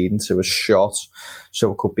directly leading to a shot.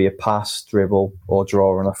 So it could be a pass, dribble, or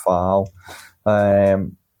drawing a foul.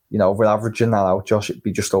 We're averaging that out, Josh, it'd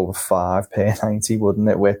be just over 5 per 90, wouldn't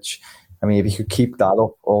it? Which, I mean, if you could keep that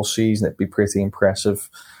up all season, it'd be pretty impressive.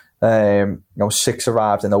 6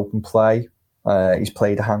 arrived in open play. He's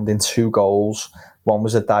played a hand in 2 goals. One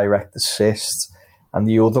was a direct assist, and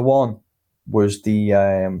the other one was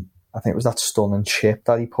I think it was that stunning chip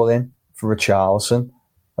that he put in for Richarlison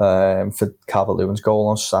for Calvert-Lewin's goal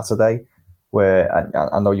on Saturday, where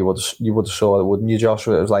I know you would have saw it, wouldn't you, Josh?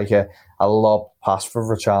 It was like a lob pass for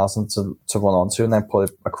Richarlison to run onto, and then put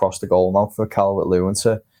it across the goal mouth for Calvert-Lewin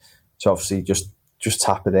to obviously just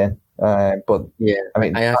tap it in. But yeah, I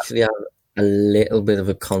mean, I actually have a little bit of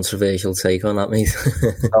a controversial take on that, mate.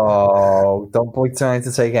 Oh, don't be trying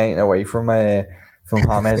to take anything away from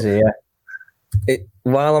James here.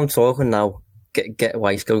 While I'm talking now, get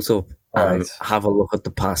waistcoat up and have a look at the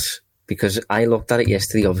pass, because I looked at it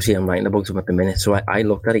yesterday. Obviously, I'm writing about him at the minute, so I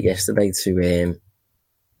looked at it yesterday to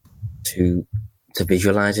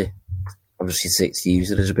visualise it. Obviously, to use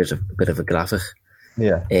it as a bit of a graphic.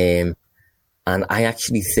 Yeah. And I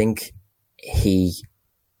actually think he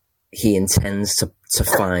intends to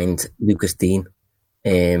find Lucas Dean,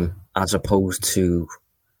 as opposed to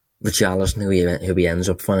Richarlison, who he ends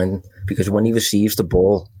up finding, because when he receives the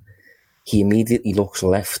ball, he immediately looks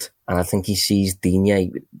left, and I think he sees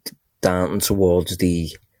Digne down towards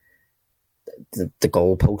the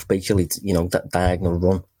goal post, basically, that diagonal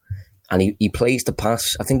run, and he plays the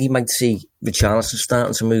pass. I think he might see Richarlison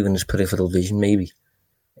starting to move in his peripheral vision, maybe.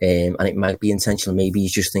 And it might be intentional. Maybe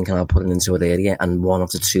he's just thinking, I'll put it into an area and one of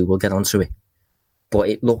the 2 will get onto it. But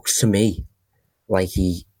it looks to me like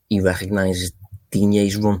he recognises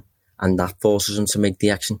Digne's run, and that forces him to make the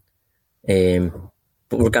action.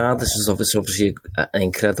 But regardless, it's obviously an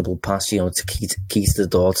incredible pass, to key to the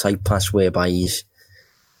door type pass, whereby he's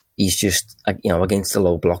just, against the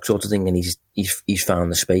low block sort of thing, and he's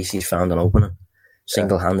found the space, he's found an opener.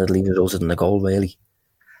 Single-handedly resulted in the goal, really.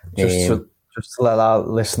 Just to let our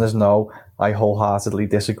listeners know, I wholeheartedly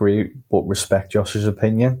disagree, but respect Josh's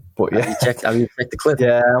opinion. But yeah, have you checked the clip?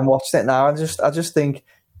 Yeah, I'm watching it now. I just think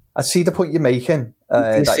I see the point you're making.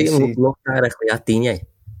 You see him look directly at Digne.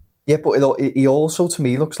 Yeah, but he also, to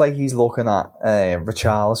me, looks like he's looking at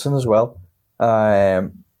Richarlison as well.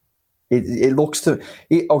 It looks to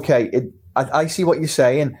I see what you're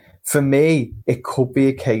saying. For me, it could be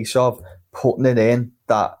a case of putting it in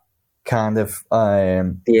that kind of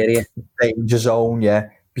the area danger zone, yeah.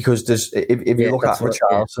 Because if you look at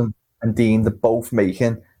Richarlison and Dean, they're both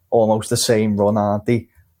making almost the same run, aren't they?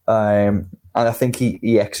 And I think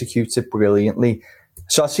he executes it brilliantly.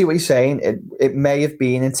 So I see what you're saying. It may have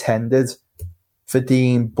been intended for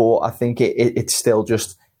Dean, but I think it's still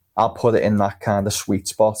just, I'll put it in that kind of sweet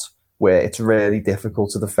spot where it's really difficult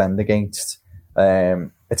to defend against.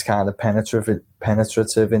 It's kind of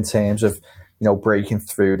penetrative in terms of, breaking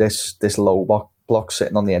through this low block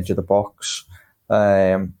sitting on the edge of the box.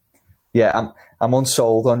 I'm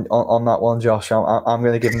unsold on that one, Josh. I'm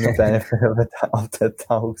going to give him the benefit of the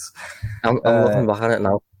doubt. I'm looking back at it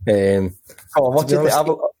now. Come on, what do you think?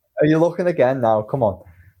 Are you looking again now? Come on.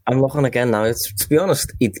 I'm looking again now. To be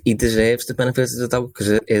honest, he deserves the benefit of the doubt, because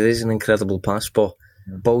it is an incredible pass, but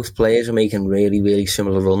both players are making really, really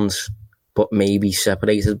similar runs, but maybe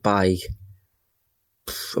separated by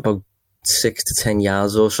about 6 to 10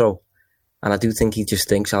 yards or so. And I do think he just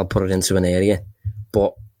thinks, I'll put it into an area.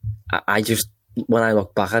 But I just, when I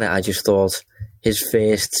look back at it, I just thought his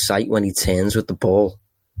first sight when he turns with the ball,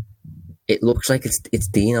 it looks like it's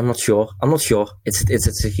Dean. I'm not sure. It's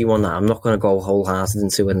a tricky one. I'm not going to go wholehearted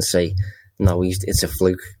into it and say, no, it's a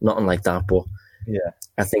fluke. Nothing like that. But yeah,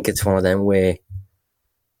 I think it's one of them where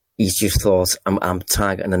he's just thought, I'm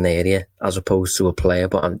targeting an area as opposed to a player.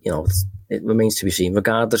 But it remains to be seen.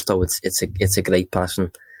 Regardless, though, it's a great pass,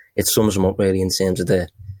 and it sums him up really in terms of the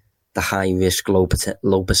high risk, low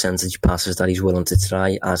percentage passes that he's willing to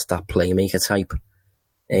try as that playmaker type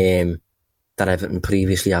that Everton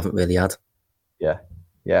previously haven't really had. Yeah.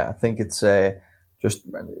 I think it's just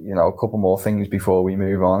a couple more things before we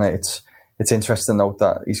move on. It's It's interesting to note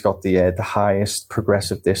that he's got the highest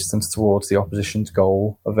progressive distance towards the opposition's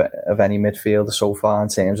goal of any midfielder so far in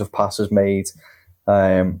terms of passes made.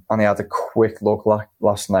 And he had a quick look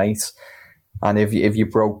last night. And if you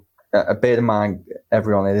broke, bear in mind,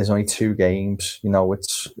 everyone, it is only 2 games. You know,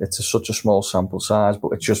 it's such a small sample size,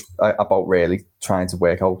 but it's just about really trying to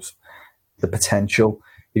work out the potential.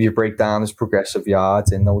 If you break down his progressive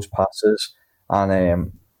yards in those passes,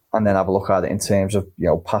 and then have a look at it in terms of, you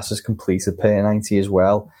know, passes completed per 90 as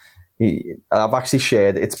well. I've actually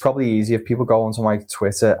shared, it's probably easier if people go onto my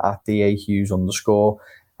Twitter at @DAHughes_,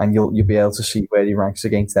 and you'll be able to see where he ranks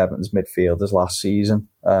against Everton's midfielders last season.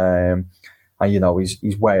 And, you know,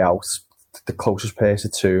 he's way out. The closest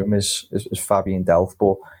person to him is Fabian Delph,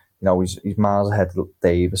 but, you know, he's miles ahead of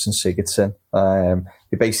Davis and Sigurdsson.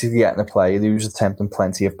 You're basically getting a player who's attempting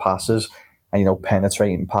plenty of passes and, you know,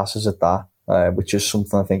 penetrating passes at that. Which is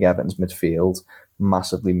something I think Everton's midfield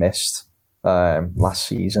massively missed last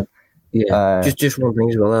season. Yeah, just one thing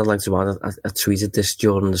as well I'd like to add. I tweeted this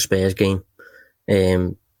during the Spurs game.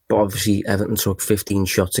 But obviously Everton took 15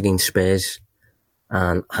 shots against Spurs,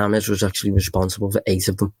 and James was actually responsible for 8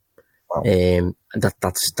 of them. Wow.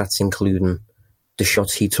 That's including the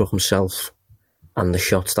shots he took himself and the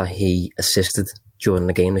shots that he assisted during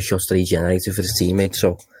the game, the shots that he generated for his teammates.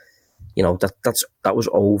 So, you know, that was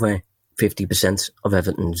over 50% of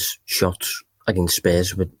Everton's shots against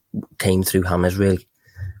Spurs came through James, really,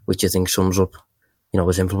 which I think sums up, you know,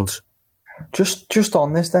 his influence. Just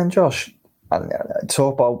on this then, Josh,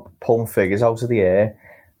 talk about pulling figures out of the air,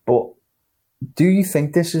 but do you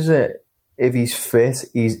think this is if he's fit,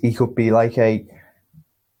 he could be like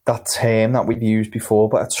that term that we've used before,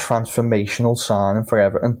 but a transformational signing for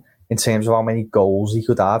Everton in terms of how many goals he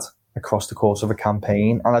could add across the course of a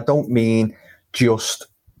campaign? And I don't mean just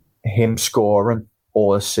him scoring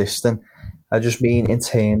or assisting. I just mean in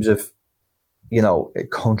terms of, you know,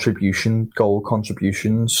 goal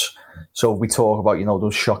contributions. So if we talk about, you know,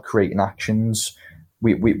 those shot creating actions,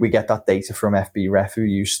 we get that data from FBref, who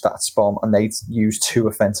use StatsBomb, and they use 2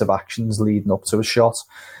 offensive actions leading up to a shot.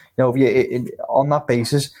 You know, on that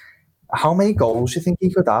basis, how many goals do you think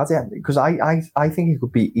he could add? Because I think he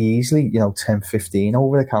could be easily, you know, 10, 15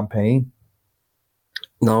 over the campaign.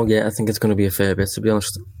 No, yeah, I think it's going to be a fair bit, to be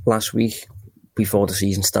honest. Last week, before the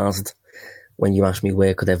season started, when you asked me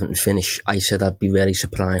where could Everton finish, I said I'd be very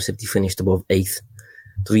surprised if they finished above 8th.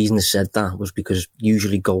 The reason I said that was because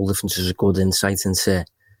usually goal difference is a good insight into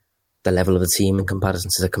the level of a team in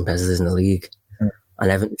comparison to the competitors in the league.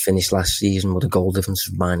 And Everton finished last season with a goal difference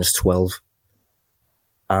of -12.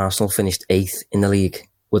 Arsenal finished 8th in the league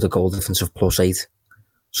with a goal difference of +8.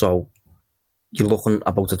 So you're looking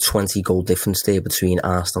about a 20 goal difference there between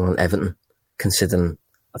Arsenal and Everton, considering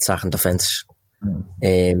attack and defence.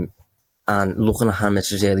 And looking at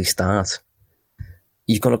Hamid's early start,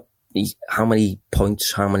 how many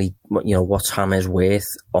points, what's James worth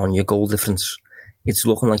on your goal difference? It's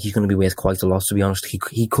looking like he's going to be worth quite a lot, to be honest.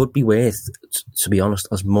 He could be worth, to be honest,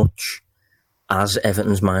 as much as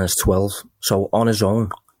Everton's -12. So on his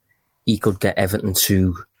own, he could get Everton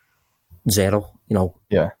to 0, you know.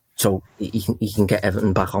 Yeah. So he can get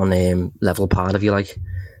Everton back on level par, if you like.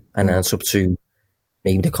 And then it's up to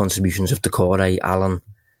maybe the contributions of Decore, Allen,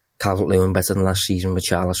 Calvert-Lewin better than last season,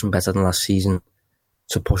 Richarlison better than last season,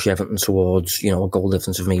 to push Everton towards, you know, a goal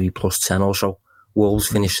difference of maybe +10 or so. Wolves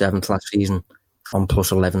finished 7th last season on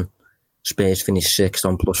 +11. Spurs finished 6th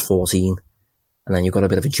on +14. And then you've got a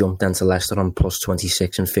bit of a jump then to Leicester on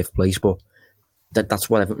 +26 in 5th place. But that's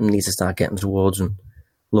what Everton needs to start getting towards. And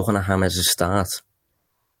looking at James' start,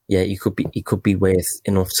 yeah, he could be worth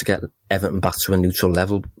enough to get Everton back to a neutral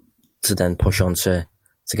level to then push on to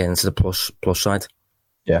get into the plus side.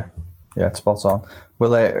 Yeah, it's spot on.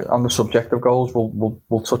 Well, on the subject of goals,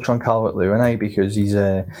 we'll touch on Calvert-Lewin, because he's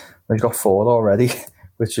got 4 already,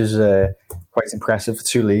 which is quite impressive for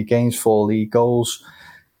 2 league games, 4 league goals.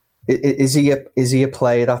 Is he a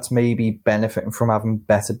player that's maybe benefiting from having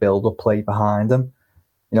better build-up play behind him?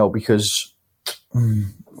 You know, because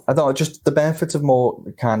I don't know, just the benefits of more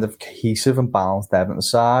kind of cohesive and balanced Everton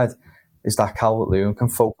side is that Calvert-Lewin can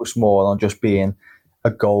focus more on just being a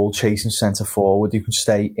goal-chasing centre-forward. You can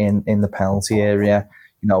stay in the penalty area,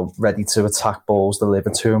 you know, ready to attack balls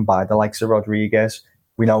delivered to him by the likes of Rodriguez.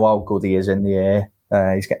 We know how good he is in the air.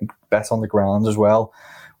 He's getting better on the ground as well.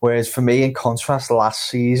 Whereas for me, in contrast, last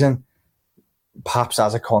season, perhaps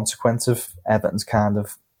as a consequence of Everton's kind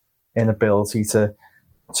of inability to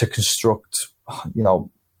construct, you know,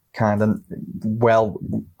 kind of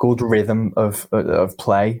good rhythm of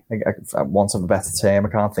play. I want a better term, I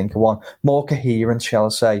can't think of one. More coherent, shall I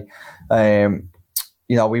say.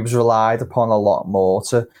 You know, he was relied upon a lot more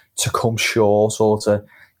to come short or to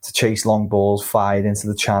chase long balls fired into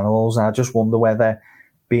the channels. And I just wonder whether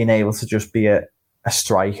being able to just be a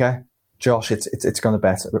striker, Josh, it's going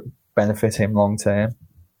to benefit him long term.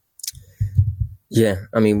 Yeah,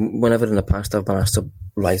 I mean, whenever in the past I've been asked to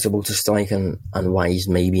write about a strike and why he's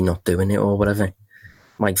maybe not doing it or whatever,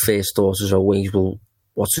 my first thought is always, well,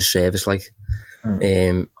 what's his service like?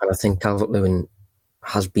 And I think Calvert-Lewin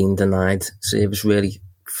has been denied service really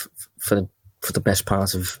for the best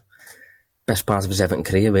part of his Everton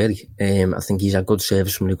career, really. I think he's had good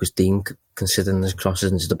service from Lucas Dean, considering his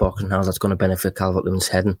crosses into the box and how that's going to benefit Calvert-Lewin's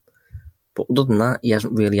heading. But other than that, he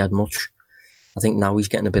hasn't really had much. I think now he's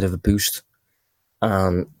getting a bit of a boost.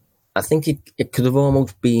 And I think it could have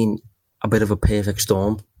almost been a bit of a perfect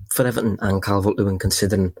storm for Everton and Calvert-Lewin,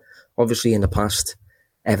 considering obviously in the past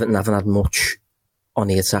Everton haven't had much on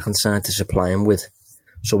the attacking side to supply him with.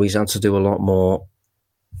 So he's had to do a lot more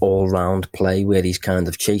all-round play where he's kind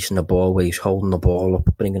of chasing the ball, where he's holding the ball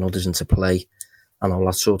up, bringing others into play and all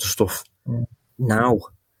that sort of stuff. Now,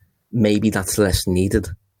 maybe that's less needed.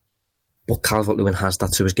 But Calvert-Lewin has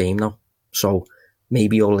that to his game now. So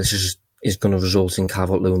maybe all this is going to result in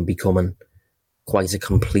Calvert-Lewin becoming quite a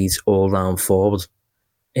complete all-round forward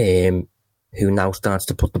who now starts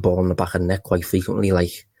to put the ball in the back of the net quite frequently.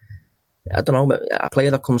 Like, I don't know, a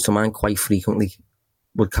player that comes to mind quite frequently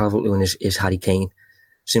with Calvert-Lewin is Harry Kane,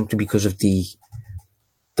 simply because of the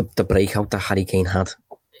breakout that Harry Kane had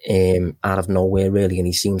out of nowhere, really, and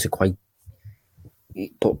he seemed to quite...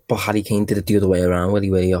 But Harry Kane did it the other way around, where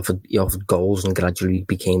he offered goals and gradually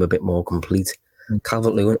became a bit more complete.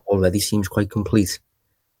 Calvert-Lewin already seems quite complete,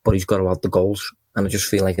 but he's got to add the goals, and I just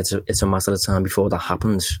feel like it's a matter of time before that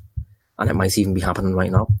happens, and it might even be happening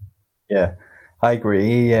right now. Yeah, I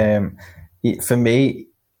agree. For me,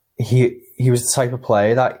 he was the type of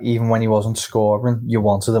player that even when he wasn't scoring, you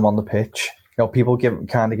wanted him on the pitch. You know, people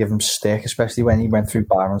kind of give him stick, especially when he went through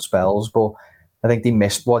barren spells, but I think they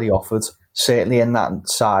missed what he offered. Certainly in that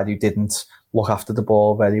side who didn't look after the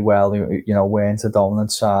ball very well, who, you know, weren't a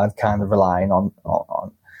dominant side, kind of relying on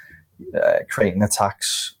creating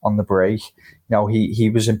attacks on the break. You know, he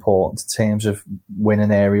was important in terms of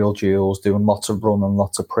winning aerial duels, doing lots of running,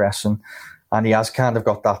 lots of pressing, and he has kind of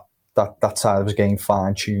got that side of his game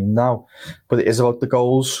fine-tuned now. But it is about the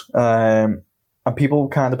goals, and people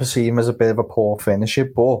kind of perceive him as a bit of a poor finisher,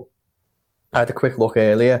 but I had a quick look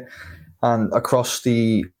earlier, and across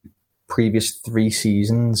the previous 3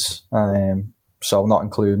 seasons, so not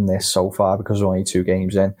including this so far because we're only 2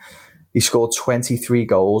 games in, he scored 23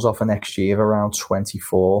 goals off an XG of around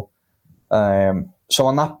 24. So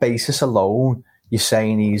on that basis alone, you're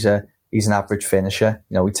saying he's an average finisher.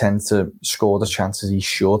 You know, he tends to score the chances he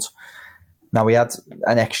should. Now, he had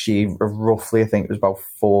an XG of roughly, I think it was about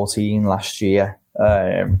 14 last year,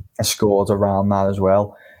 and scored around that as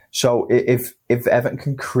well. So if Everton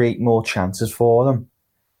can create more chances for them,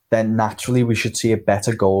 then naturally we should see a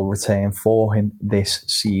better goal return for him this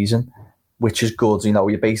season, which is good. You know,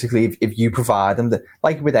 you basically, if you provide him,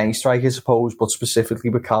 like with any striker, I suppose, but specifically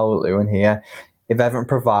with Calvert-Lewin here, if Everton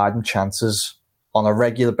provide him chances on a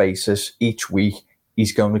regular basis each week,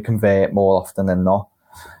 he's going to convert more often than not.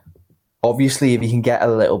 Obviously, if he can get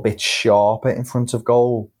a little bit sharper in front of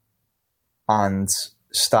goal and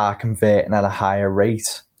start converting at a higher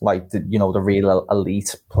rate, like the real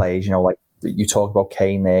elite players, you know, like you talk about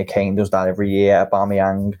Kane there. Kane does that every year.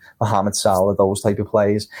 Aubameyang, Mohamed Salah, those type of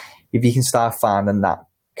players. If you can start finding that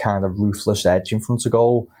kind of ruthless edge in front of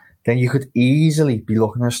goal, then you could easily be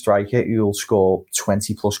looking at a striker who will score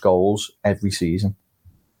 20 plus goals every season.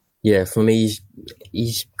 Yeah, for me,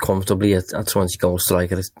 he's comfortably a 20 goal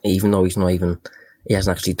striker, even though he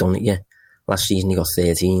hasn't actually done it yet. Last season he got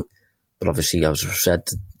 13, but obviously, as I said,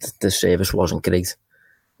 the service wasn't great.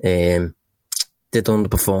 Did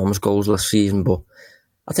underperform his goals last season, but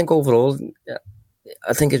I think overall,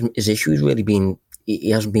 I think his issue has really been he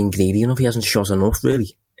hasn't been greedy enough. He hasn't shot enough,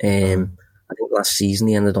 really. I think last season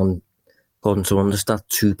he ended on, according to Understat,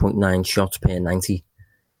 2.9 shots per 90.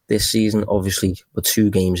 This season, obviously, we're 2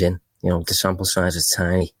 games in. You know, the sample size is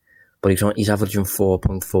tiny, but he's averaging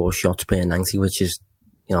 4.4 shots per 90, which is,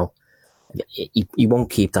 you know, he won't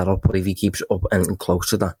keep that up. But if he keeps up and close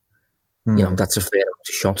to that, you know, that's a fair amount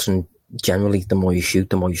of shots, and generally, the more you shoot,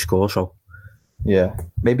 the more you score. So, yeah,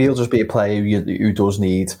 maybe he'll just be a player who does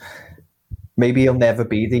need. Maybe he'll never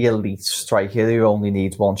be the elite striker who only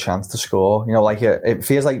needs 1 chance to score. You know, like it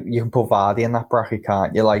feels like you can put Vardy in that bracket,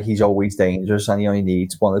 can't you? Like he's always dangerous and he only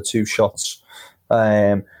needs 1 or 2 shots.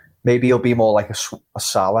 Maybe he'll be more like a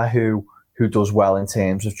Salah who does well in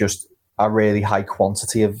terms of just a really high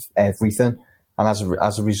quantity of everything, and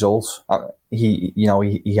as a result,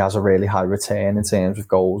 he has a really high return in terms of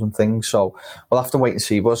goals and things. So we'll have to wait and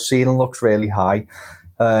see. But ceiling looks really high.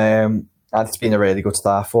 And it's been a really good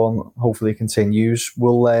start for him. Hopefully it continues.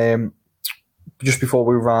 We'll just before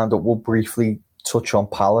we round up, we'll briefly touch on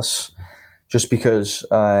Palace, just because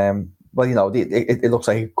it looks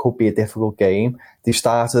like it could be a difficult game. They've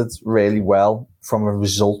started really well from a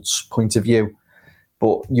results point of view,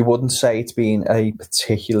 but you wouldn't say it's been a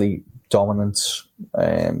particularly dominant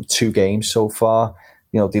 2 games so far.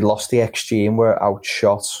 They lost the XG and were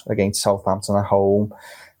outshot against Southampton at home.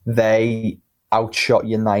 They outshot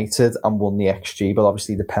United and won the XG, but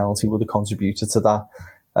obviously the penalty would have contributed to that.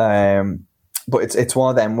 But it's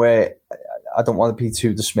one of them where I don't want to be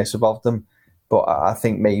too dismissive of them, but I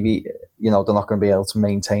think maybe they're not going to be able to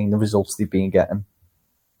maintain the results they've been getting.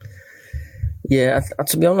 Yeah,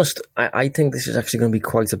 to be honest, I think this is actually going to be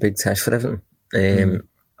quite a big test for Everton.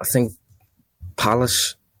 I think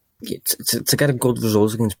Palace, to get a good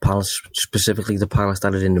result against Palace, specifically the Palace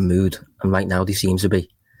that are in the mood, and right now they seem to be,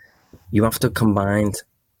 you have to combine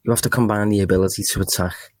the ability to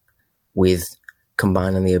attack with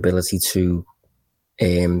combining the ability to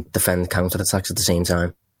defend counter-attacks at the same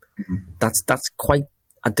time. That's quite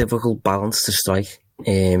a difficult balance to strike.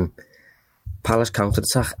 Palace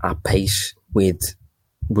counter-attack at pace with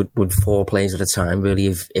 4 players at a time, really,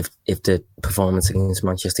 if the performance against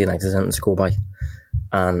Manchester United is anything to go by.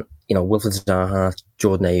 And, Wilfred Zaha,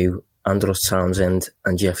 Jordan Ayew, Andros Townsend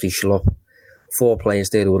and Jeffrey Schlupp, 4 players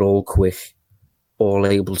there who are all quick, all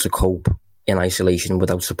able to cope in isolation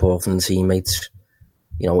without support from the teammates.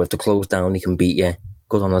 If they close down, they can beat you.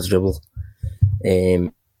 Good on a dribble.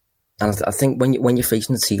 And I think when you're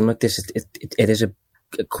facing a team like this, it is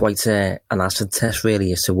quite an acid test,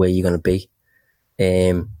 really, as to where you're going to be.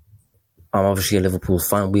 I'm obviously a Liverpool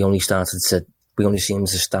fan. We only seemed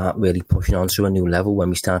to start really pushing on to a new level when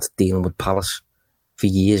we started dealing with Palace. For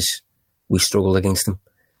years, we struggled against them,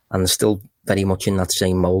 and they're still very much in that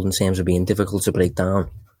same mould in terms of being difficult to break down,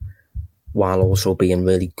 while also being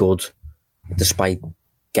really good, despite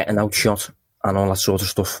getting outshot and all that sort of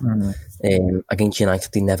stuff. Against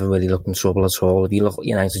United, they never really looked in trouble at all. If you look at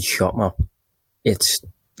United's shot map,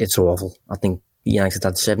 it's awful. I think United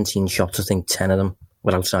had 17 shots. I think 10 of them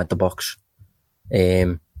were outside the box.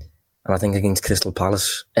 And I think against Crystal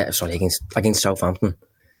Palace, against Southampton,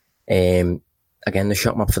 again, the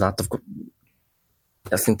shot map for that,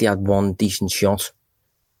 I think they had 1 decent shot,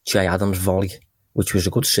 Jay Adams' volley, which was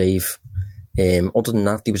a good save. Other than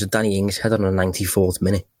that, there was a Danny Ings header in the 94th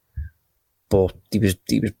minute, but there was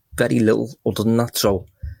very little other than that. So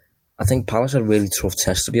I think Palace are a really tough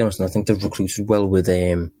test, to be honest, and I think they've recruited well with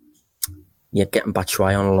getting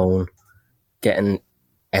Batshuayi on loan, getting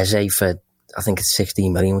Eze for, I think it's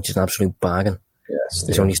 16 million, which is an absolute bargain. Yes,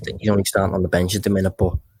 he's only starting on the bench at the minute,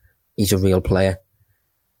 but he's a real player.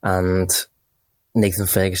 And Nathan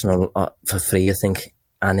Ferguson for free, I think.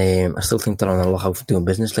 And I still think they're on the lookout for doing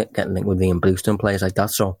business, like getting linked with Ian Brewster and players like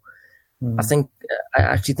that. So I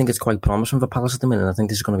actually think it's quite promising for Palace at the minute. I think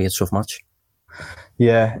this is going to be a tough match.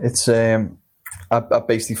 Yeah, it's I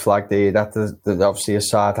basically flagged there that there's obviously a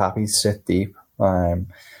side happy to sit deep and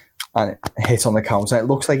hit on the counter. It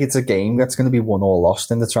looks like it's a game that's going to be won or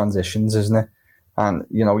lost in the transitions, isn't it? And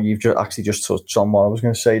you've just touched on what I was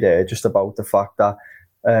going to say there, just about the fact that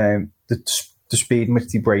the speed in which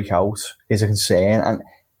they break out is a concern, and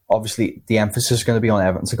obviously the emphasis is going to be on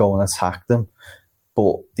Everton to go and attack them,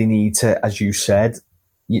 but they need to, as you said,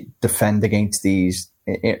 defend against these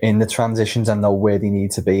in the transitions and know where they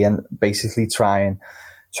need to be, and basically try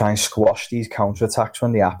and squash these counter attacks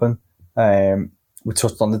when they happen. We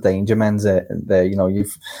touched on the danger men there.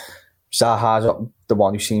 You've Zaha's the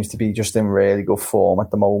one who seems to be just in really good form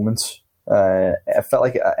at the moment. It felt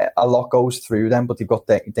like a lot goes through them, but they've got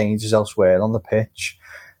dangers elsewhere on the pitch.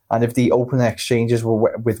 And if the open exchanges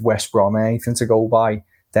were with West Brom and anything to go by,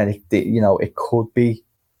 then it could be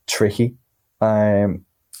tricky.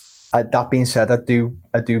 That being said, I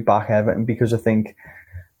do back Everton, because I think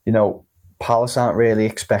Palace aren't really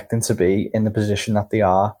expecting to be in the position that they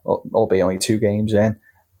are, albeit only 2 games in,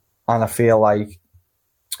 and I feel like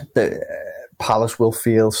the Palace will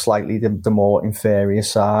feel slightly the more inferior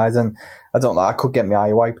side. And I don't know, I could get my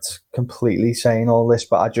eye wiped completely saying all this,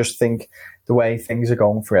 but I just think the way things are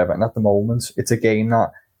going for Everton at the moment, it's a game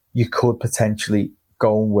that you could potentially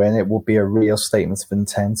go and win. It would be a real statement of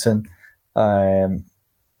intent. And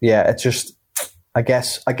it's just, I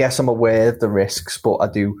guess I'm aware of the risks, but I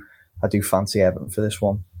do fancy Everton for this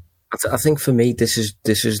one. I think for me, this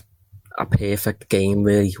is a perfect game,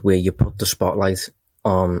 really, where you put the spotlight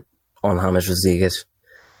on James Rodriguez,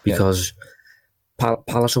 because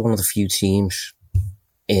Palace are one of the few teams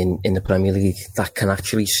in the Premier League that can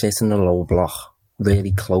actually sit in the low block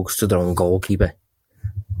really close to their own goalkeeper,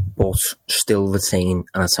 but still retain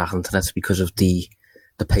an attacking threat because of the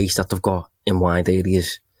pace that they've got in wide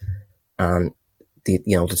areas, and the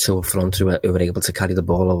two up front who are able to carry the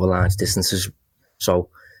ball over large distances. So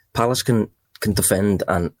Palace can defend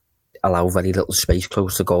and allow very little space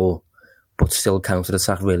close to goal, but still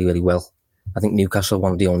counter-attack really, really well. I think Newcastle are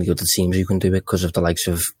one of the only other teams who can do it because of the likes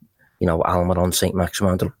of, Almiron, St.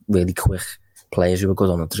 Maximin, they're really quick players who are good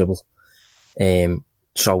on the dribble.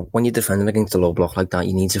 So when you're defending against a low block like that,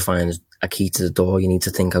 you need to find a key to the door. You need to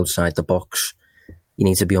think outside the box. You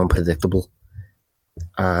need to be unpredictable.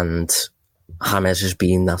 And James has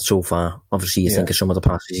been that so far. Obviously, you think of some of the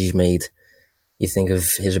passes he's made. You think of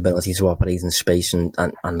his ability to operate in space and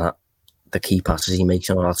that the key passes he makes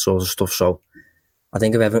and all that sort of stuff. So I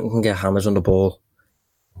think if Everton can get James on the ball,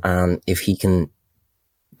 and if he can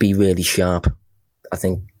be really sharp, I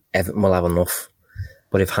think Everton will have enough.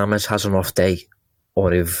 But if James has an off day,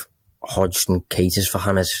 or if Hodgson caters for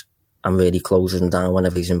James and really closes him down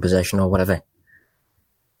whenever he's in possession or whatever,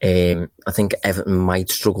 I think Everton might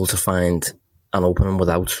struggle to find an opening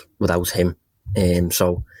without him.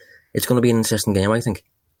 So it's going to be an interesting game, I think.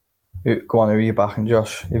 Go on, who are you backing,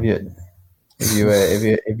 Josh? If you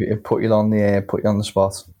put you on the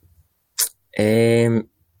spot,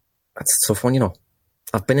 that's a tough one.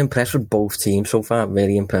 I've been impressed with both teams so far.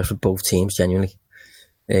 Really impressed with both teams, genuinely.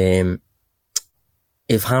 If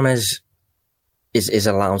James is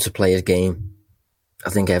allowed to play his game, I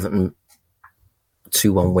think Everton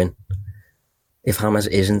 2-1 win. If James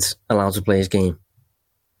isn't allowed to play his game,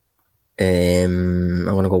 I'm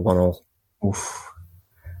going to go 1-1. Oof.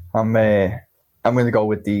 I'm going to go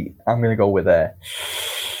with the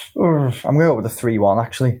 3-1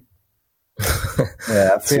 actually.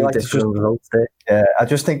 Yeah, I feel like I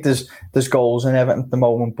just think there's goals in Everton at the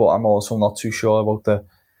moment, but I'm also not too sure about the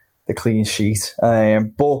clean sheet.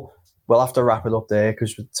 But we'll have to wrap it up there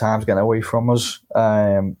because time's getting away from us.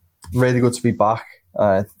 Really good to be back.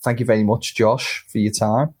 Thank you very much, Josh, for your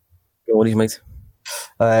time. No worries, mate.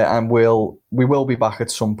 And we will be back at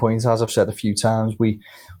some point. As I've said a few times, we're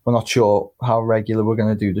not sure how regular we're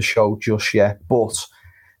going to do the show just yet. But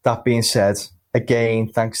that being said, again,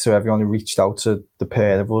 thanks to everyone who reached out to the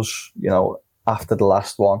pair of us, after the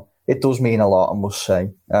last one. It does mean a lot, I must say.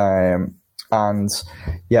 And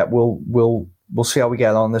yeah, we'll see how we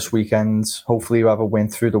get on this weekend. Hopefully, we'll have a win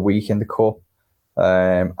through the week in the cup,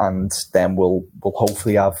 and then we'll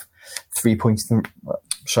hopefully have 3 wins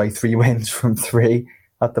from 3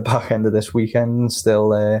 at the back end of this weekend.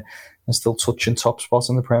 Still touching top spots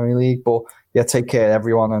in the Premier League. But yeah, take care,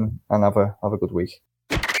 everyone, and have a good week.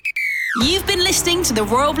 You've been listening to the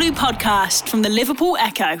Royal Blue Podcast from the Liverpool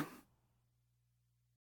Echo.